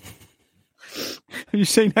that. Have you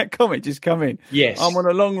seen that comment just come in? Yes. I'm on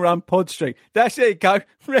a long run pod streak. That's it, go.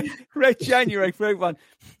 Red January for everyone.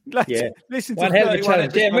 Listen to one hell of a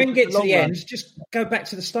challenge. Yeah, when we get to the end, just go back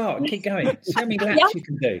to the start and keep going. See how many laps you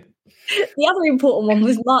can do. The other important one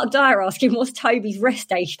was Mark Dyer asking what's Toby's rest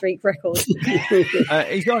day streak record.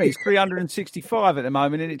 He's on it. It's 365 at the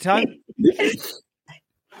moment, isn't it, Toby?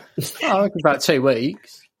 I reckon about 2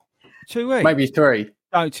 weeks. 2 weeks? Maybe 3.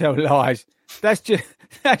 Don't tell lies. That's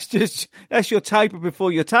your taper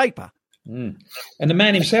before your taper. And the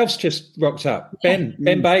man himself's just rocked up. Ben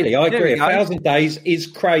Bailey, I agree. 1,000 days is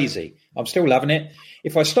crazy. I'm still loving it.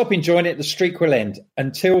 If I stop enjoying it, the streak will end.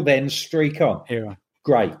 Until then, streak on. Hero.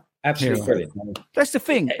 Great. Absolutely brilliant. That's the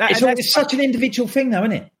thing. It's such an individual thing, though,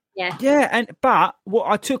 isn't it? Yeah. Yeah, but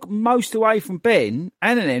what I took most away from Ben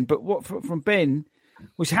from Ben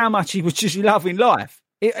was how much he was just loving life.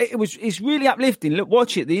 It's really uplifting. Look,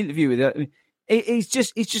 watch it. The interview with it. He's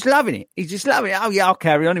just loving it. He's just loving it. Oh yeah, I'll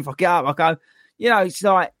carry on. If I get up, I'll go. It's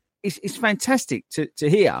like it's fantastic to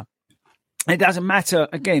hear. And it doesn't matter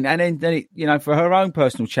again. And then it, for her own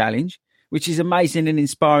personal challenge, which is amazing and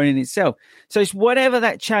inspiring in itself. So it's whatever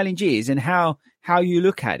that challenge is and how you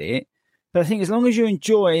look at it. But I think as long as you're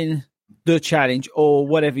enjoying the challenge or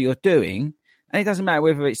whatever you're doing, and it doesn't matter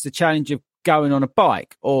whether it's the challenge of going on a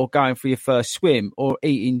bike or going for your first swim or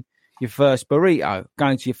eating your first burrito,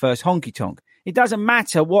 going to your first honky tonk. It doesn't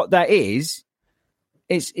matter what that is.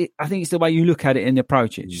 I think it's the way you look at it and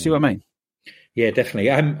approach it. Do you see what I mean? Yeah, definitely.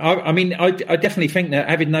 I definitely think that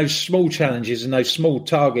having those small challenges and those small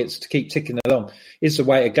targets to keep ticking along is the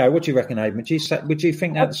way to go. What do you reckon, Aiden? Would you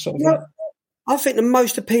think that's sort of right? I think the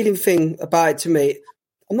most appealing thing about it to me,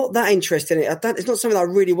 I'm not that interested in it. It's not something I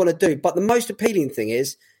really want to do. But the most appealing thing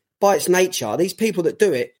is, by its nature, these people that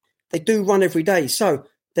do it, they do run every day. So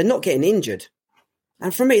they're not getting injured.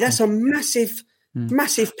 And for me, that's a massive,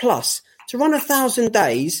 massive plus. To run 1,000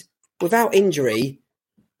 days without injury,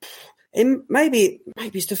 maybe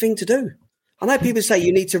it's the thing to do. I know people say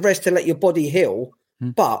you need to rest to let your body heal,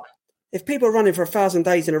 but if people are running for 1,000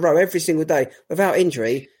 days in a row every single day without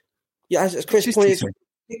injury, as Chris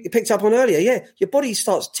picked up on earlier, your body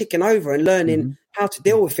starts ticking over and learning how to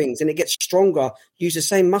deal with things, and it gets stronger, use the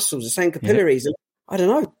same muscles, the same capillaries. And I don't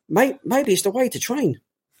know, maybe it's the way to train.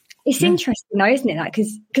 It's interesting though, isn't it? Like,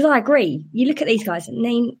 because I agree. You look at these guys,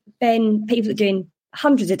 and Ben, people that are doing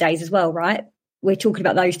hundreds of days as well, right? We're talking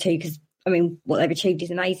about those two because, what they've achieved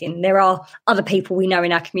is amazing. There are other people we know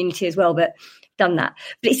in our community as well that have done that.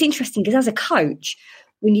 But it's interesting because as a coach,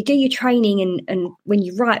 when you do your training and when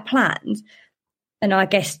you write plans, and I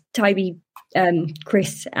guess Toby,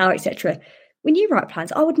 Chris, Al, etc., when you write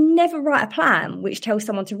plans, I would never write a plan which tells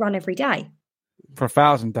someone to run every day. For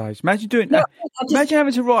 1,000 days. Imagine doing that. Imagine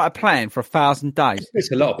having to write a plan for 1,000 days.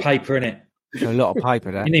 It's a lot of paper, isn't it? It's a lot of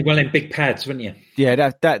paper. That you need one of them big pads, wouldn't you? Yeah,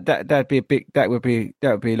 that'd be a big. That would be.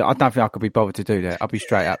 I don't think I could be bothered to do that. I'll be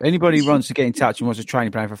straight up. Anybody who wants to get in touch and wants a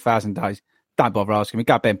training plan for 1,000 days, don't bother asking me.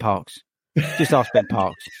 Go Ben Parks. Just ask Ben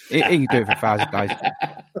Parks. He can do it for 1,000 days.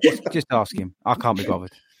 Just ask him. I can't be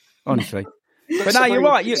bothered, honestly. But no, you're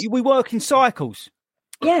right. We work in cycles.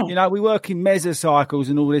 Yeah. You know, we work in mesocycles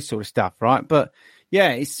and all this sort of stuff, right? But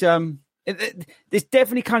yeah, it's this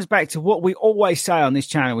definitely comes back to what we always say on this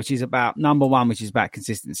channel, which is about number one, which is about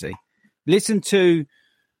consistency. Listen to,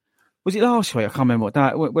 was it last week? I can't remember what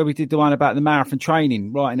that, where we did the one about the marathon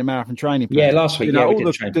training, writing the marathon training plan. Yeah, last week. You know, we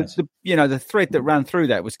did the thread that ran through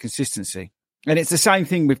that was consistency. And it's the same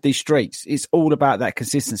thing with these streaks. It's all about that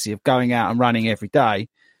consistency of going out and running every day.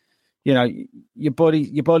 You know, your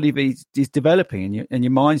body is developing and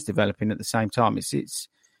your mind's developing at the same time. It's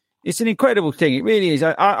an incredible thing. It really is.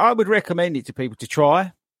 I would recommend it to people to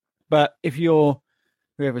try. But if you're,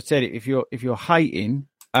 whoever said it, if you're hating,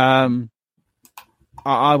 I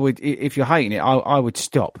would, if you're hating it, I would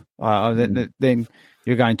stop. Then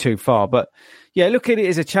you're going too far. But yeah, look at it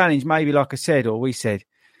as a challenge. Maybe like I said, or we said,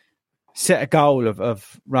 set a goal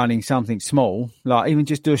of running something small, like even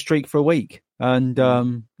just do a streak for a week. And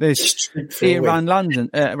there's Ian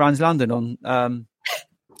runs London on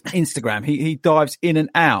Instagram. He dives in and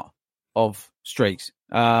out of streaks.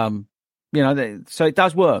 You know, so it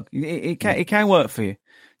does work. It can work for you.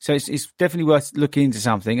 So it's definitely worth looking into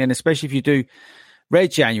something, and especially if you do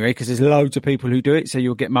Red January, because there's loads of people who do it, so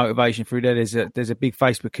you'll get motivation through there. There's a big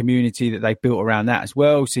Facebook community that they built around that as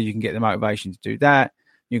well, so you can get the motivation to do that.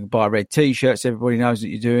 You can buy red T-shirts. Everybody knows that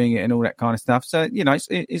you're doing it and all that kind of stuff. So, you know,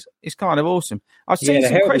 it's kind of awesome. I've seen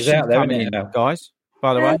some questions coming in, guys,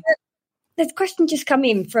 by the way. There's a question just come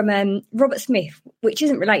in from Robert Smith, which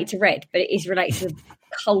isn't related to red, but it is related to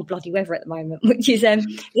cold bloody weather at the moment, which is, does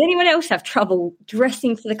anyone else have trouble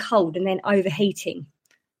dressing for the cold and then overheating?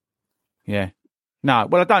 Yeah. No,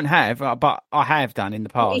 well, I don't have, but I have done in the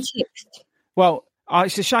past. Well,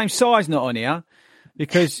 it's a shame Si's not on here,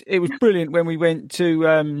 because it was brilliant when we went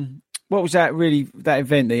to what was that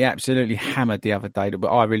event that he absolutely hammered the other day that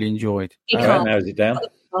I really enjoyed. Narrows it down.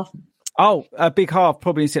 Oh, a big half,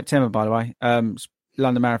 probably in September, by the way.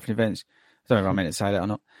 London Marathon events. I don't know if I meant to say that or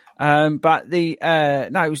not. But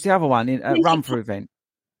it was the other one, a run through event.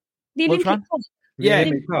 The Olympic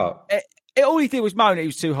Park. Yeah, all he did was moan it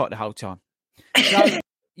was too hot the whole time. So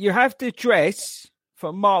you have to dress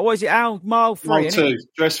for mile. What is it? Mile 3. Mile 2.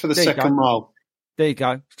 Dress for the second mile. There you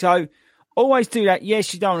go. So always do that.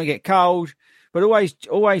 Yes, you don't want to get cold, but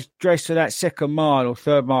always dress for that second mile or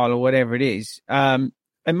third mile or whatever it is. And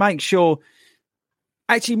make sure,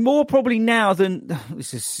 actually more probably now than,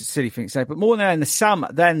 this is a silly thing to say, but more now in the summer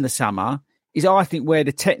is, I think, where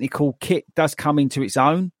the technical kit does come into its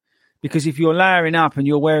own. Because if you're layering up and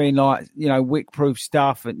you're wearing, like, you know, wick-proof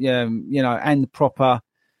stuff and, you know, and the proper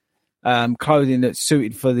clothing that's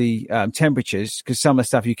suited for the temperatures, because some of the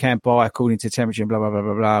stuff you can buy according to temperature and blah, blah, blah,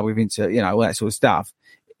 blah, blah, with you know, all that sort of stuff,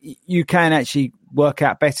 you can actually work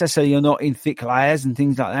out better, so you're not in thick layers and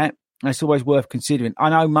things like that. And it's always worth considering. I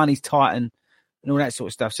know money's tight and all that sort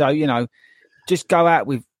of stuff. So, you know, just go out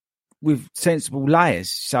with sensible layers.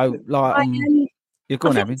 So, like... You're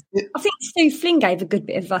going, Abby. I think Stu Flynn gave a good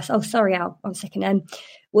bit of advice. Oh, sorry, Al, 1 second.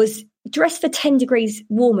 Was dress for 10 degrees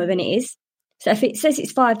warmer than it is. So if it says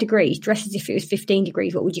it's 5 degrees, dress as if it was 15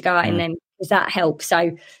 degrees. What would you go out in then? Does that help?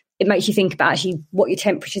 So it makes you think about actually what your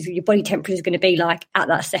body temperature is going to be like at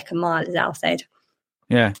that second mile, as Al said.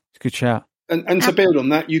 Yeah, it's a good shout. And to build on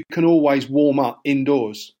that, you can always warm up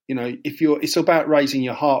indoors. You know, it's about raising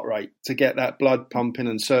your heart rate to get that blood pumping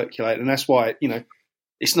and circulate. And that's why, you know,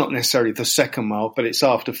 it's not necessarily the second mile, but it's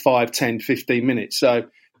after 5, 10, 15 minutes. So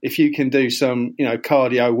if you can do some, you know,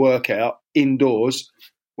 cardio workout indoors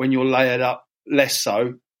when you're layered up, less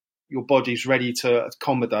so, your body's ready to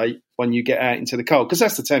accommodate when you get out into the cold. Because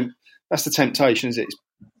that's the temptation, is it? It's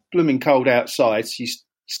blooming cold outside. So you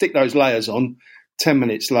stick those layers on. 10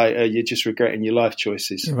 minutes later, you're just regretting your life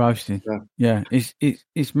choices. You're roasting. Yeah,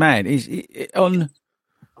 it's mad. On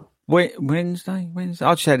Wednesday.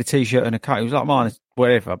 I just had a t-shirt and a coat. It was like mine,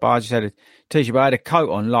 whatever. But I just had a t-shirt. But I had a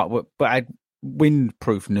coat on, but I had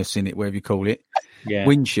windproofness in it, whatever you call it,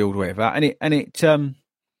 windshield, whatever. And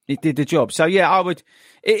it did the job. So yeah, it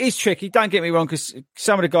is tricky. Don't get me wrong, because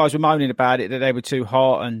some of the guys were moaning about it, that they were too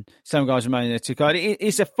hot, and some guys were moaning they're too cold.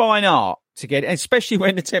 It's a fine art to get it, especially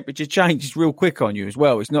when the temperature changes real quick on you as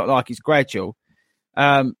well. It's not like it's gradual.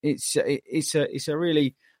 It's a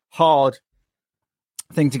really hard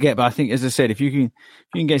thing to get, but I think, as I said, if you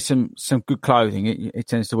can get some good clothing, it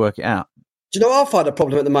tends to work it out. Do you know what I find a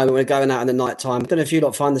problem at the moment when we're going out in the night time? I don't know if you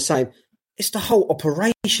lot find the same. It's the whole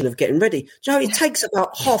operation of getting ready. Do you know, it takes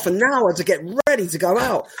about half an hour to get ready to go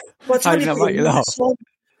out. By the time you put your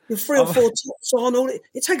 3 or 4 tops on,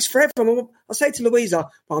 it takes forever. I say to Louisa,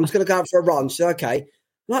 I'm just going to go out for a run. She said, okay.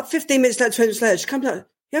 Like 15 minutes later, 20 minutes later, she comes out,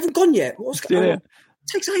 you haven't gone yet. What's going on? It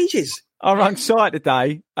takes ages. I ran site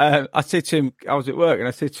today. I said to him, I was at work, and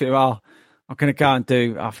I said to him, I'm going to go and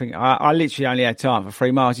do, I think, I literally only had time for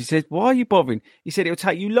 3 miles. He said, why are you bothering? He said, it'll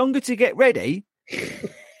take you longer to get ready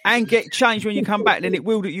and get changed when you come back than it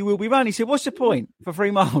will that you will be running. He said, what's the point for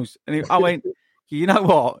 3 miles? And I went, you know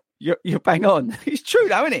what? You're bang on. It's true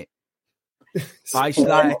though, isn't it? Base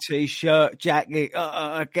layer, t-shirt, jacket,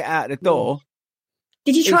 get out the door.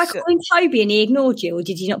 Did you try calling Toby and he ignored you, or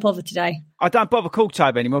did you not bother today? I don't bother call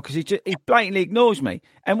Toby anymore because he blatantly ignores me.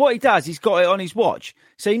 And what he does, he's got it on his watch.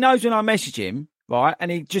 So he knows when I message him, right, and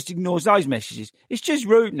he just ignores those messages. It's just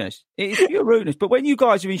rudeness. It's pure rudeness. But when you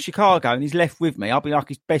guys are in Chicago and he's left with me, I'll be like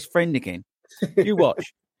his best friend again. You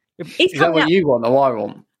watch. Is that what you want or I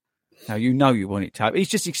want? No, you know you want it, Toby. He's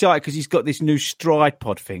just excited because he's got this new Stride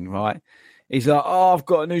Pod thing, right? He's like, oh, I've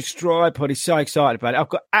got a new Stride Pod. He's so excited about it. I've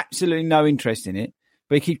got absolutely no interest in it.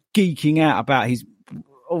 But he keeps geeking out about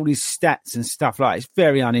all his stats and stuff like that. It's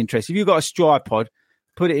very uninteresting. If you've got a Stride Pod,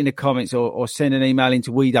 put it in the comments or send an email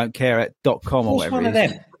into wedon'tcare@.com or whatever it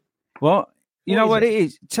is. What? You know what it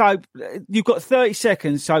is? So you've got 30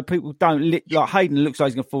 seconds so people don't like Hayden looks like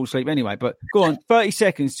he's going to fall asleep anyway. But go on, 30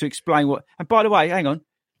 seconds to explain what. And by the way, hang on.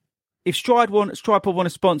 If Stride Pod want to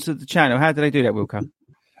sponsor the channel, how do they do that, Wilco?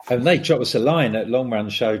 And they drop us a line at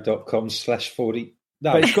longrunshow.com/40.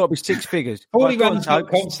 No. But it's got to be 6 figures.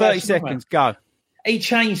 30 seconds, go. He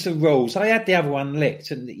changed the rules. I had the other one licked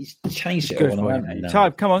and he's changed it all.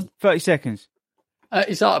 Time, come on, 30 seconds.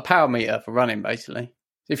 It's like a power meter for running, basically.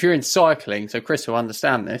 If you're in cycling, so Chris will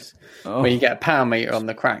understand this, where you get a power meter on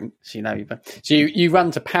the crank, so you run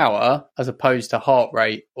to power as opposed to heart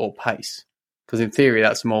rate or pace. Because in theory,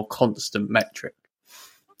 that's a more constant metric.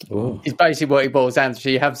 Ooh. It's basically what it boils down to. So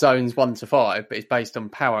you have zones 1 to 5, but it's based on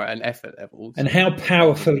power and effort levels. And how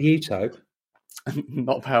powerful are you, Tobe?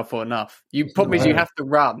 Not powerful enough. Problem is you have to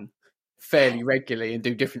run fairly regularly and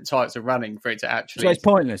do different types of running for it to actually... So it's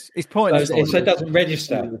pointless. It's pointless. So it doesn't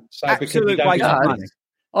register. So absolute waste of money.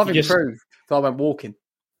 I've improved. So I went walking.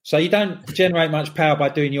 So you don't generate much power by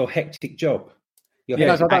doing your hectic job.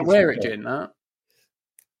 I don't wear it during that.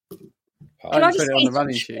 Can I just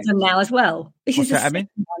say them now as well? This is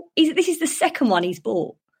the second one he's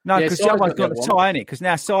bought. No, because someone's got the tie in it. Because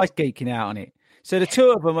now Si's geeking out on it. So the two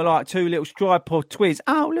of them are like two little Stride Pod twins.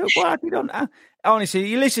 Oh, little boy, I did on that. Honestly,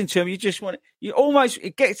 you listen to them, you just want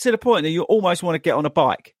it gets to the point that you almost want to get on a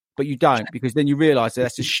bike, but you don't because then you realise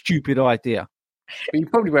that's a stupid idea. But you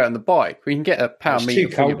probably wear it on the bike. We can get a power meter.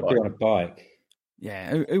 It's too cold to be on a bike.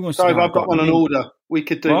 Yeah, who wants to? I've got one on order. We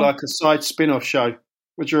could do like a side spin-off show.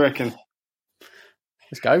 What do you reckon?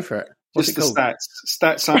 Let's go for it. What's just the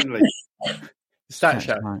stats only. Stat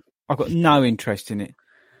show. Right. I've got no interest in it.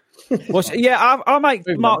 I'll make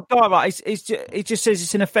Mark Dyer. It just says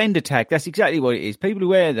it's an offender tag. That's exactly what it is. People who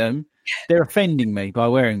wear them, they're offending me by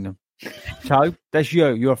wearing them. So that's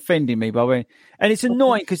you. You're offending me by wearing. And it's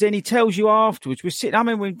annoying because then he tells you afterwards.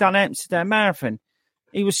 We've done Amsterdam Marathon.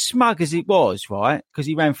 He was smug as it was, right? Because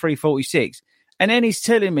he ran 3:46, and then he's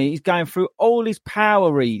telling me he's going through all his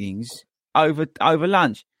power readings over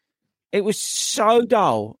lunch. It was so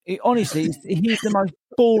dull. Honestly, he's the most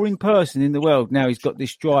boring person in the world. Now he's got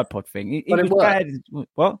this Stride Pod thing. It was bad.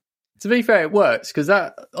 What? To be fair, it works because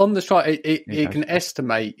that on the Stride, it can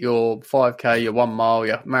estimate your 5K, your 1 mile,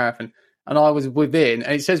 your marathon. And I was within,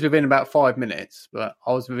 and it says within about 5 minutes, but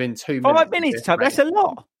I was within 2 minutes. 5 minutes, Toby, that's a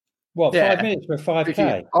lot. What, 5 minutes for a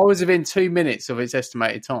 5K? I was within 2 minutes of its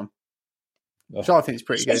estimated time. So I think it's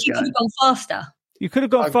pretty good. You could have gone faster. You could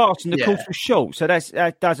have gone fast and the course was short, so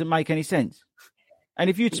that doesn't make any sense. And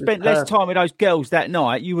if you'd spent less time with those girls that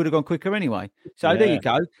night, you would have gone quicker anyway. So there you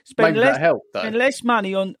go. Spend less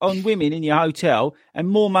money on women in your hotel and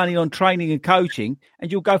more money on training and coaching,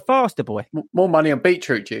 and you'll go faster, boy. More money on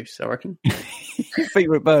beetroot juice, I reckon.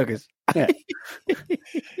 Beetroot burgers. Yeah.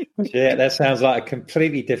 Yeah, that sounds like a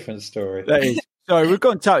completely different story. That is. Sorry, we've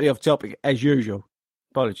gone totally off topic, as usual.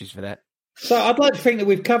 Apologies for that. So I'd like to think that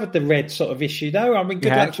we've covered the red sort of issue, though. I mean,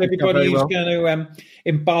 good luck to everybody who's going to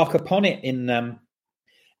embark upon it in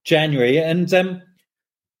January. And,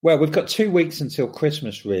 we've got 2 weeks until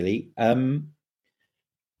Christmas, really.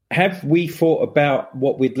 Have we thought about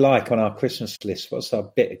what we'd like on our Christmas list? What's our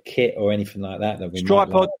bit of kit or anything like that we might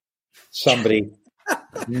like? Somebody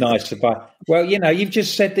nice to buy. Well, you've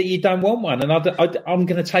just said that you don't want one, and I'm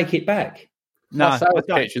going to take it back. No, my sales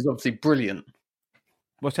pitch is obviously brilliant.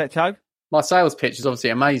 What's that, Tobe? My sales pitch is obviously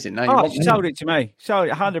amazing. You sold it to me. Sold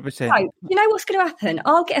it 100%. So, you know what's going to happen?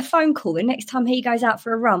 I'll get a phone call the next time he goes out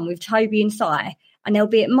for a run with Toby and Si, and they'll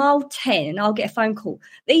be at mile 10, and I'll get a phone call.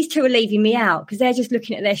 These two are leaving me out because they're just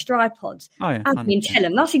looking at their Stride Pods. Oh, yeah, and tell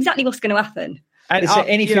them that's exactly what's going to happen. And is there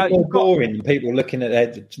anything more boring than people looking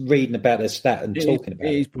at reading about their stat and talking about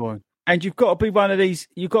it? It is boring. And you've got to be one of these.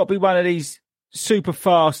 You've got to be one of these super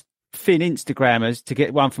fast, thin Instagrammers to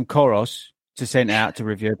get one from Coros to send out to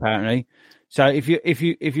review. Apparently, so if you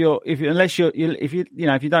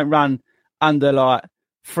don't run under like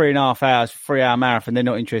 3.5 hours, 3-hour marathon, they're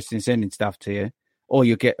not interested in sending stuff to you, or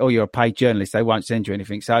you're a paid journalist, they won't send you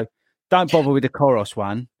anything. So don't bother with the Coros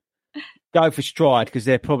one. Go for Stride because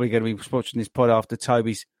they're probably going to be watching this pod after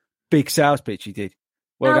Toby's big sales pitch he did.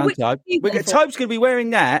 Well done, Toby. Toby's going to be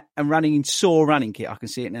wearing that and running in Soar running kit. I can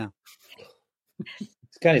see it now. He's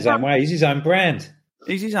going his own way. He's his own brand.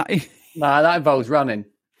 No, that involves running.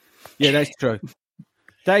 Yeah, that's true.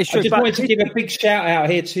 I just wanted to give a big shout out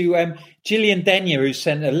here to Gillian Denyer, who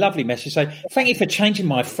sent a lovely message saying, "Thank you for changing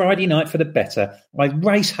my Friday night for the better. I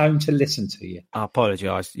race home to listen to you." I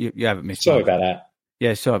apologise. You haven't missed. Sorry about that.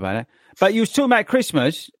 Yeah, sorry about that. But you was talking about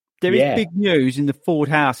Christmas. There is big news in the Ford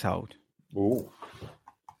household. Ooh.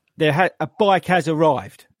 A bike has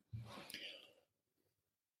arrived.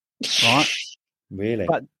 Right? Really?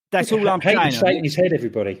 But that's all I'm saying. Hayden's shaking his head,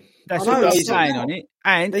 everybody. That's all I'm saying on it.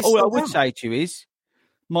 And all I would say to you is,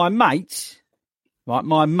 my mates,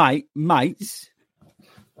 one of them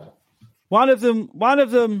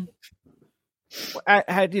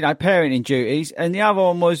had, parenting duties, and the other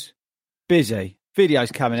one was busy.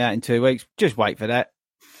 Videos coming out in 2 weeks. Just wait for that.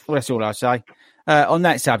 Well, that's all I say on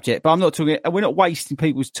that subject. But I'm not talking. We're not wasting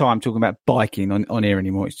people's time talking about biking on here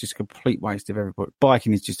anymore. It's just a complete waste of everybody.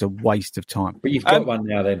 Biking is just a waste of time. But you've got one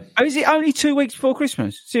now, then. Oh, is it only 2 weeks before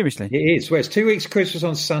Christmas? Seriously, it is. Well, it's 2 weeks Christmas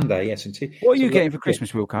on Sunday. Yes, and what are you getting for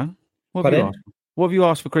Christmas, Wilco? What have you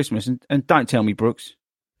asked for Christmas? And don't tell me Brooks.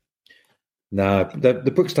 No,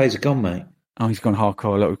 the Brooks days are gone, mate. Oh, he's gone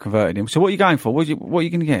hardcore. Look, we converted him. So what are you going for? What are you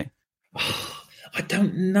going to get? I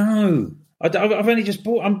don't know. I've only just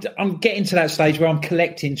bought. I'm getting to that stage where I'm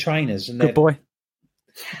collecting trainers. And good boy.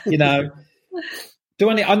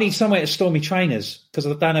 I need somewhere to store my trainers because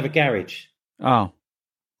I don't have a garage. Oh,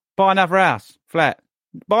 buy another house, flat.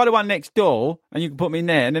 Buy the one next door, and you can put me in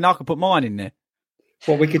there, and then I can put mine in there.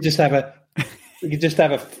 Well, we could just have a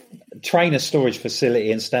trainer storage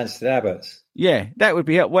facility in Stansted Abbots. Yeah, that would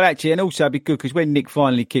be well. Actually, and also it'd be good because when Nick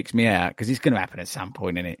finally kicks me out, because it's going to happen at some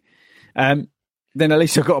point, isn't it? Then at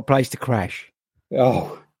least I've got a place to crash.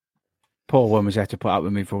 Oh. Poor woman's had to put up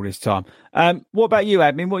with me for all this time. What about you,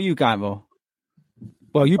 Admin? What are you going for?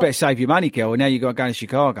 Well, you better save your money, girl. Now you've got to go to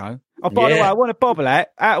Chicago. Oh, by the way, I want a bobble out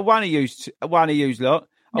of one of you lot.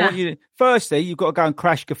 I want you to, firstly, you've got to go and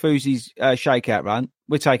crash Kafuzi's shakeout run.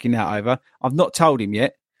 We're taking that over. I've not told him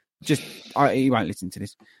yet. He won't listen to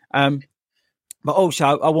this. But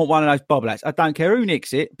also, I want one of those bobblats. I don't care who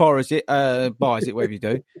nicks it, borrows it, buys it, whatever you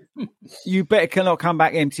do. You better cannot come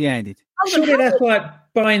back empty-handed. Surely that's like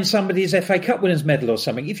buying somebody's FA Cup winners medal or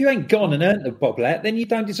something. If you ain't gone and earned a bobblat, then you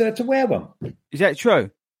don't deserve to wear one. Is that true?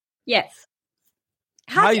 Yes.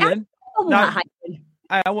 Hayden?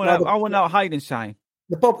 I want to know what Hayden's saying.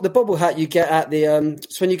 The bobble hat you get at the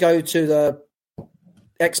so when you go to the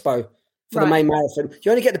expo for the main marathon,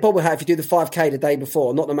 you only get the bobble hat if you do the 5K the day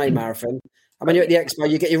before, not the main marathon. And when you're at the expo,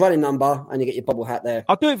 you get your running number and you get your bobble hat there.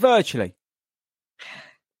 I'll do it virtually.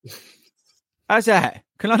 How's that?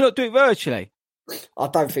 Can I not do it virtually? I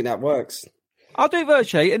don't think that works. I'll do it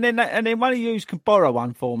virtually, and then one of you can borrow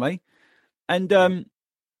one for me, and I'll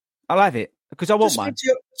have it because I want one.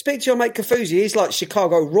 Speak to your mate Kafuzi. He's like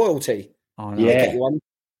Chicago royalty. Oh, no.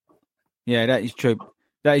 Yeah, that is true.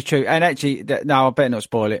 That is true. And actually, no, I better not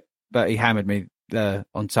spoil it. But he hammered me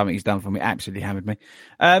on something he's done for me. Absolutely hammered me.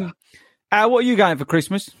 What are you going for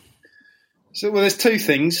Christmas? So, there's two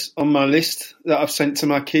things on my list that I've sent to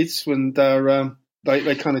my kids when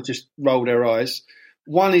they kind of just roll their eyes.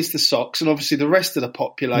 One is the socks, and obviously the rest of the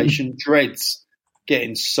population dreads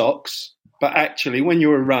getting socks. But actually, when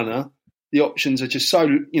you're a runner, the options are just so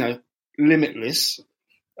limitless.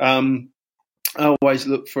 I always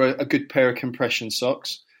look for a good pair of compression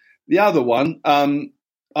socks. The other one,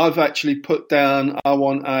 I've actually put down, I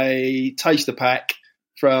want a taster pack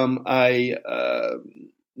from a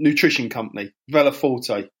nutrition company, Vela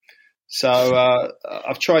Forte. So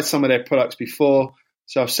I've tried some of their products before.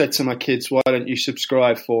 So I've said to my kids, why don't you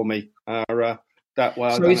subscribe for me? That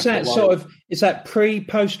way. So is that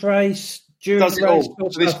pre-post race, during Does the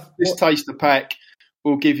race? This taster pack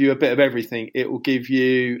will give you a bit of everything. It will give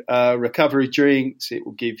you recovery drinks. It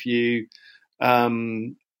will give you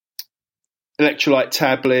electrolyte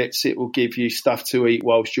tablets. It will give you stuff to eat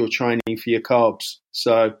whilst you're training for your carbs.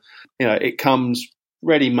 So, it comes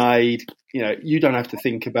ready-made. You don't have to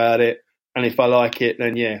think about it. And if I like it,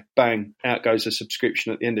 then bang, out goes a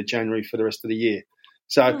subscription at the end of January for the rest of the year.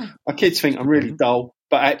 So my kids think I'm really dull,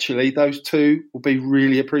 but actually those two will be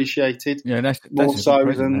really appreciated. Yeah, that's more so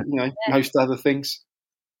than most other things.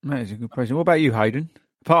 That is a good present. What about you, Hayden?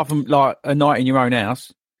 Apart from like a night in your own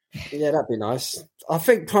house. Yeah, that'd be nice. I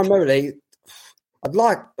think primarily, I'd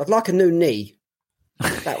like a new knee.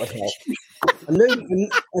 That would help. A new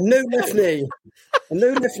left knee. A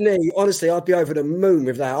new left knee. Honestly, I'd be over the moon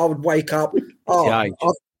with that. I would wake up. I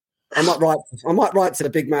might write to the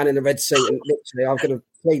big man in the red suit, and literally, I'm going to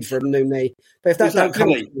plead for a new knee. But if that don't come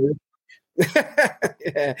through,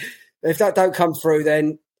 if that don't come through,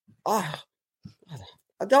 then I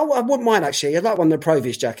wouldn't mind actually. I'd like one of the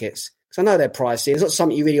Provis jackets because I know they're pricey. It's not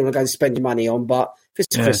something you really want to go and spend your money on, but if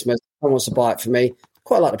it's Christmas, someone wants to buy it for me.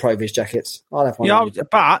 Quite like the Provis jackets. I'll have one. Yeah,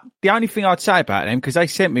 but the only thing I'd say about them, because they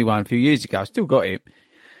sent me one a few years ago, I still got it.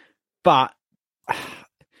 But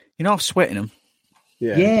I'm sweating them.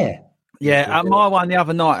 Yeah. My one the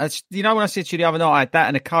other night. When I said to you the other night, I had that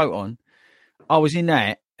and a coat on. I was in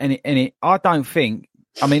that, and it. I don't think.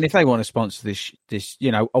 I mean, if they want to sponsor this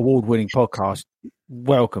award-winning podcast,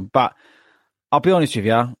 welcome. But I'll be honest with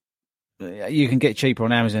you, you can get cheaper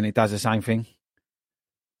on Amazon. It does the same thing.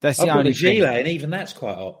 That's the only thing. And even that's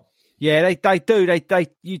quite hot. Yeah, they do.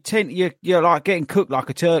 You're like getting cooked like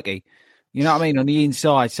a turkey. You know what I mean, on the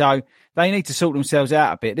inside. So they need to sort themselves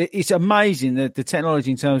out a bit. It's amazing the technology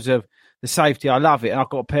in terms of the safety. I love it. And I've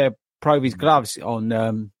got a pair of Provis gloves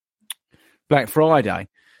on Black Friday.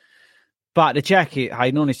 But the jacket,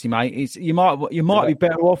 Hayden, honestly, mate, you might be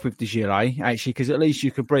better off with the gilet actually, because at least you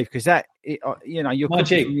can breathe. Because you're. Mind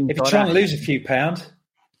you, if you're trying to lose a few pounds.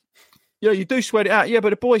 Yeah, you do sweat it out. Yeah,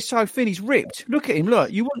 but the boy's so thin, he's ripped. Look at him.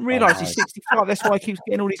 Look, you wouldn't realise he's 65. That's why he keeps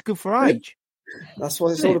getting all these good for age. That's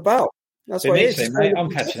what it's all about. That's what it is. Mate,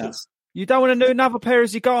 I'm catching up. You don't want to do another pair of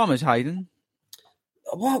Zigamas, Hayden?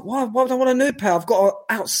 Why would I want a new pair? I've got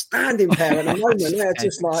an outstanding pair at the moment. They're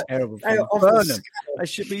just like terrible. Burn them. They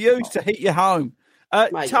should be used to heat your home.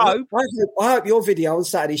 Mate, Toe. I hope your video on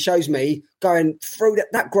Saturday shows me going through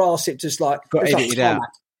that grass. It just like got edited out.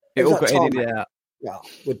 It all got edited out. Yeah,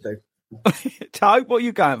 would do. Toe, what are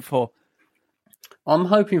you going for? I'm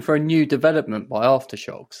hoping for a new development by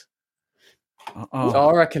Aftershocks. So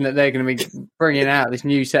I reckon that they're going to be bringing out this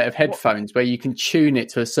new set of headphones where you can tune it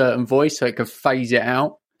to a certain voice so it can phase it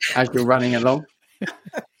out as you're running along.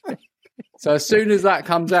 So as soon as that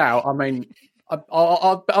comes out, I mean,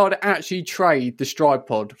 I'd actually trade the Stride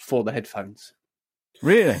Pod for the headphones.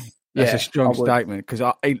 Really? That's a strong statement because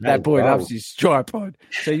that boy loves his tripod.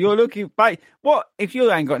 So you're looking, what if you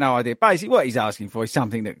ain't got no idea? Basically, what he's asking for is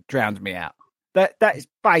something that drowns me out. That is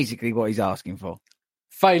basically what he's asking for.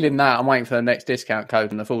 Failing that, I'm waiting for the next discount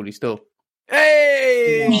code in the Fordy store.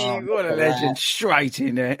 Hey, what a legend! Straight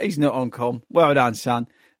in there. He's not on com. Well done, son.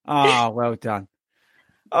 Well done.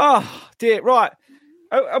 Oh dear. Right,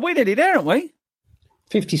 we nearly there, aren't we?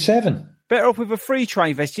 57. Better off with a Free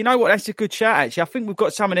Train vest. You know what? That's a good shout, actually. I think we've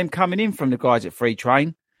got some of them coming in from the guys at Free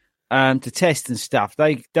Train to test and stuff.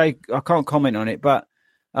 I can't comment on it, but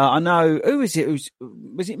I know who is it?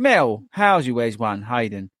 Was it Mel Howes who wears one?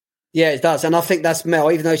 Hayden. Yeah, it does, and I think that's Mel.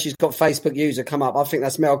 Even though she's got Facebook user come up, I think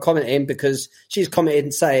that's Mel commenting because she's commented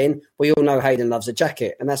and saying, "We all know Hayden loves a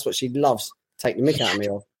jacket, and that's what she loves. Take the mick out of me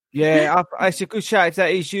of." Yeah, it's a good shout if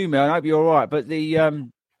that is you, Mel. I hope you're all right. But the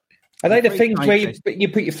are they the things where you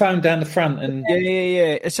put your phone down the front and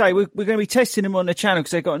yeah? So we're going to be testing them on the channel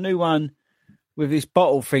because they've got a new one with this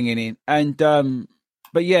bottle thing in it, and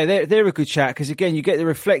but yeah, they're a good chat because again you get the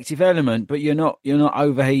reflective element, but you're not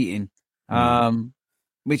overheating.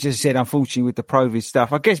 Which, as I said, unfortunately with the Provis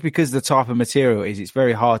stuff, I guess because of the type of material it is, it's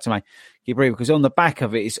very hard to make you breathe because on the back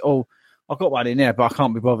of it, it's all I've got one in there, but I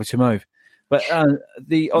can't be bothered to move. But on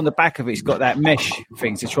the back of it's got that mesh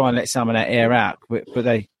thing to try and let some of that air out. But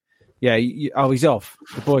they. Yeah, he's off.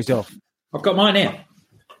 The boy's off. I've got mine here.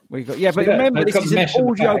 But remember, this is an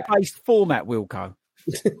audio-based format, Wilco.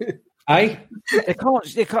 They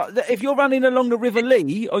can't. If you're running along the River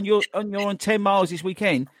Lee you're on 10 miles this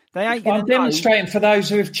weekend, they ain't going to. I'm demonstrating for those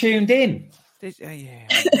who have tuned in.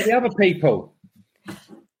 The other people.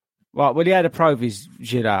 Right. Well, he had a Provis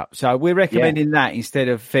jit up, so we're recommending that instead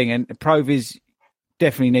of thing. And Provis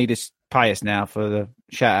definitely need to pay us now for the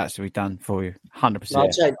shout-outs that we've done for you. 100%.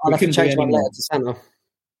 I'll have to change my letter to Santa.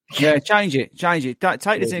 Yeah, change it. Take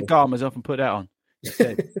the Zigamas off and put that on.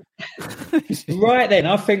 Right then,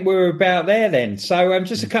 I think we're about there then. So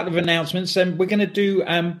just a couple of announcements. We're going to do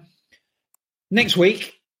next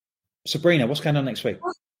week. Sabrina, what's going on next week?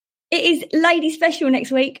 It is Lady Special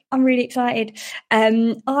next week. I'm really excited. I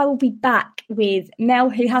will be back with Mel,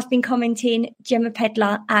 who has been commenting, Gemma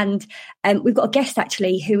Pedler, and we've got a guest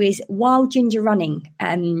actually who is Wild Ginger Running.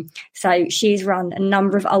 So she has run a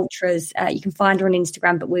number of ultras. You can find her on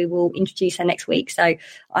Instagram, but we will introduce her next week. So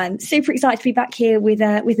I'm super excited to be back here with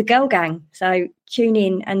the girl gang. So tune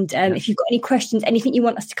in, and if you've got any questions, anything you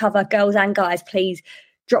want us to cover, girls and guys, please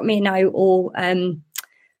drop me a note or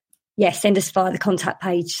send us via the contact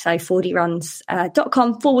page. So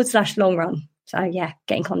 4druns.com/long run. So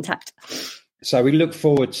get in contact. So we look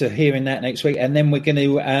forward to hearing that next week. And then we're going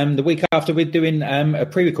to, the week after, we're doing a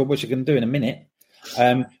pre-record, which we're going to do in a minute,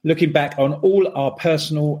 looking back on all our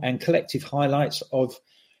personal and collective highlights of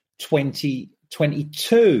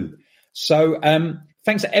 2022. So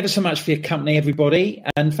thanks ever so much for your company, everybody.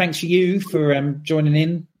 And thanks to you for joining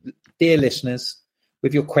in, dear listeners,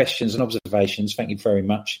 with your questions and observations. Thank you very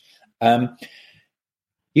much.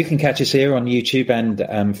 You can catch us here on YouTube and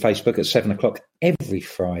Facebook at 7:00 every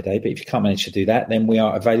Friday. But if you can't manage to do that, then we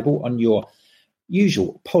are available on your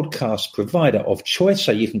usual podcast provider of choice.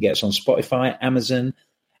 So you can get us on Spotify, Amazon,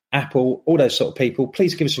 Apple, all those sort of people.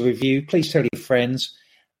 Please give us a review. Please tell your friends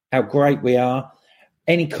how great we are.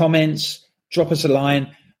 Any comments, drop us a line,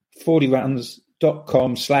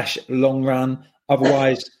 40runs.com/long run.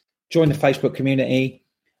 Otherwise, join the Facebook community.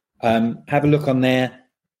 Have a look on there.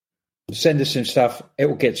 Send us some stuff. It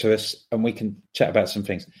will get to us and we can chat about some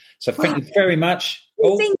things. So thank you very much.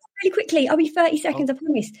 Really quickly. I'll be 30 seconds, I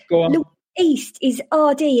promise. Go on. East is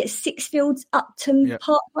RD at Sixfields, Upton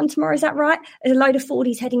Park Run tomorrow. Is that right? There's a load of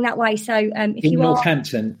 40s heading that way. So if you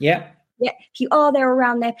Northampton, if you are there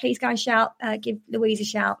around there, please go and shout. Give Louise a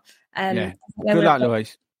shout. Good luck,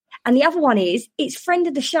 Louise. And the other one is it's friend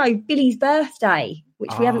of the show Billy's birthday,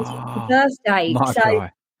 which we haven't seen for birthday.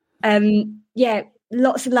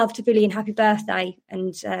 Lots of love to Billy and happy birthday.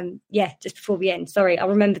 And just before we end, sorry, I'll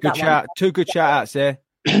remember that one. Two good shout outs there.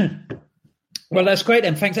 Well, that's great.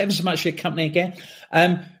 And thanks ever so much for your company again.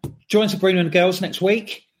 Join Sabrina and the girls next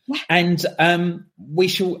week. And we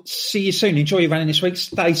shall see you soon. Enjoy your running this week.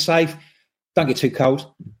 Stay safe. Don't get too cold.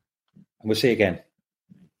 And we'll see you again.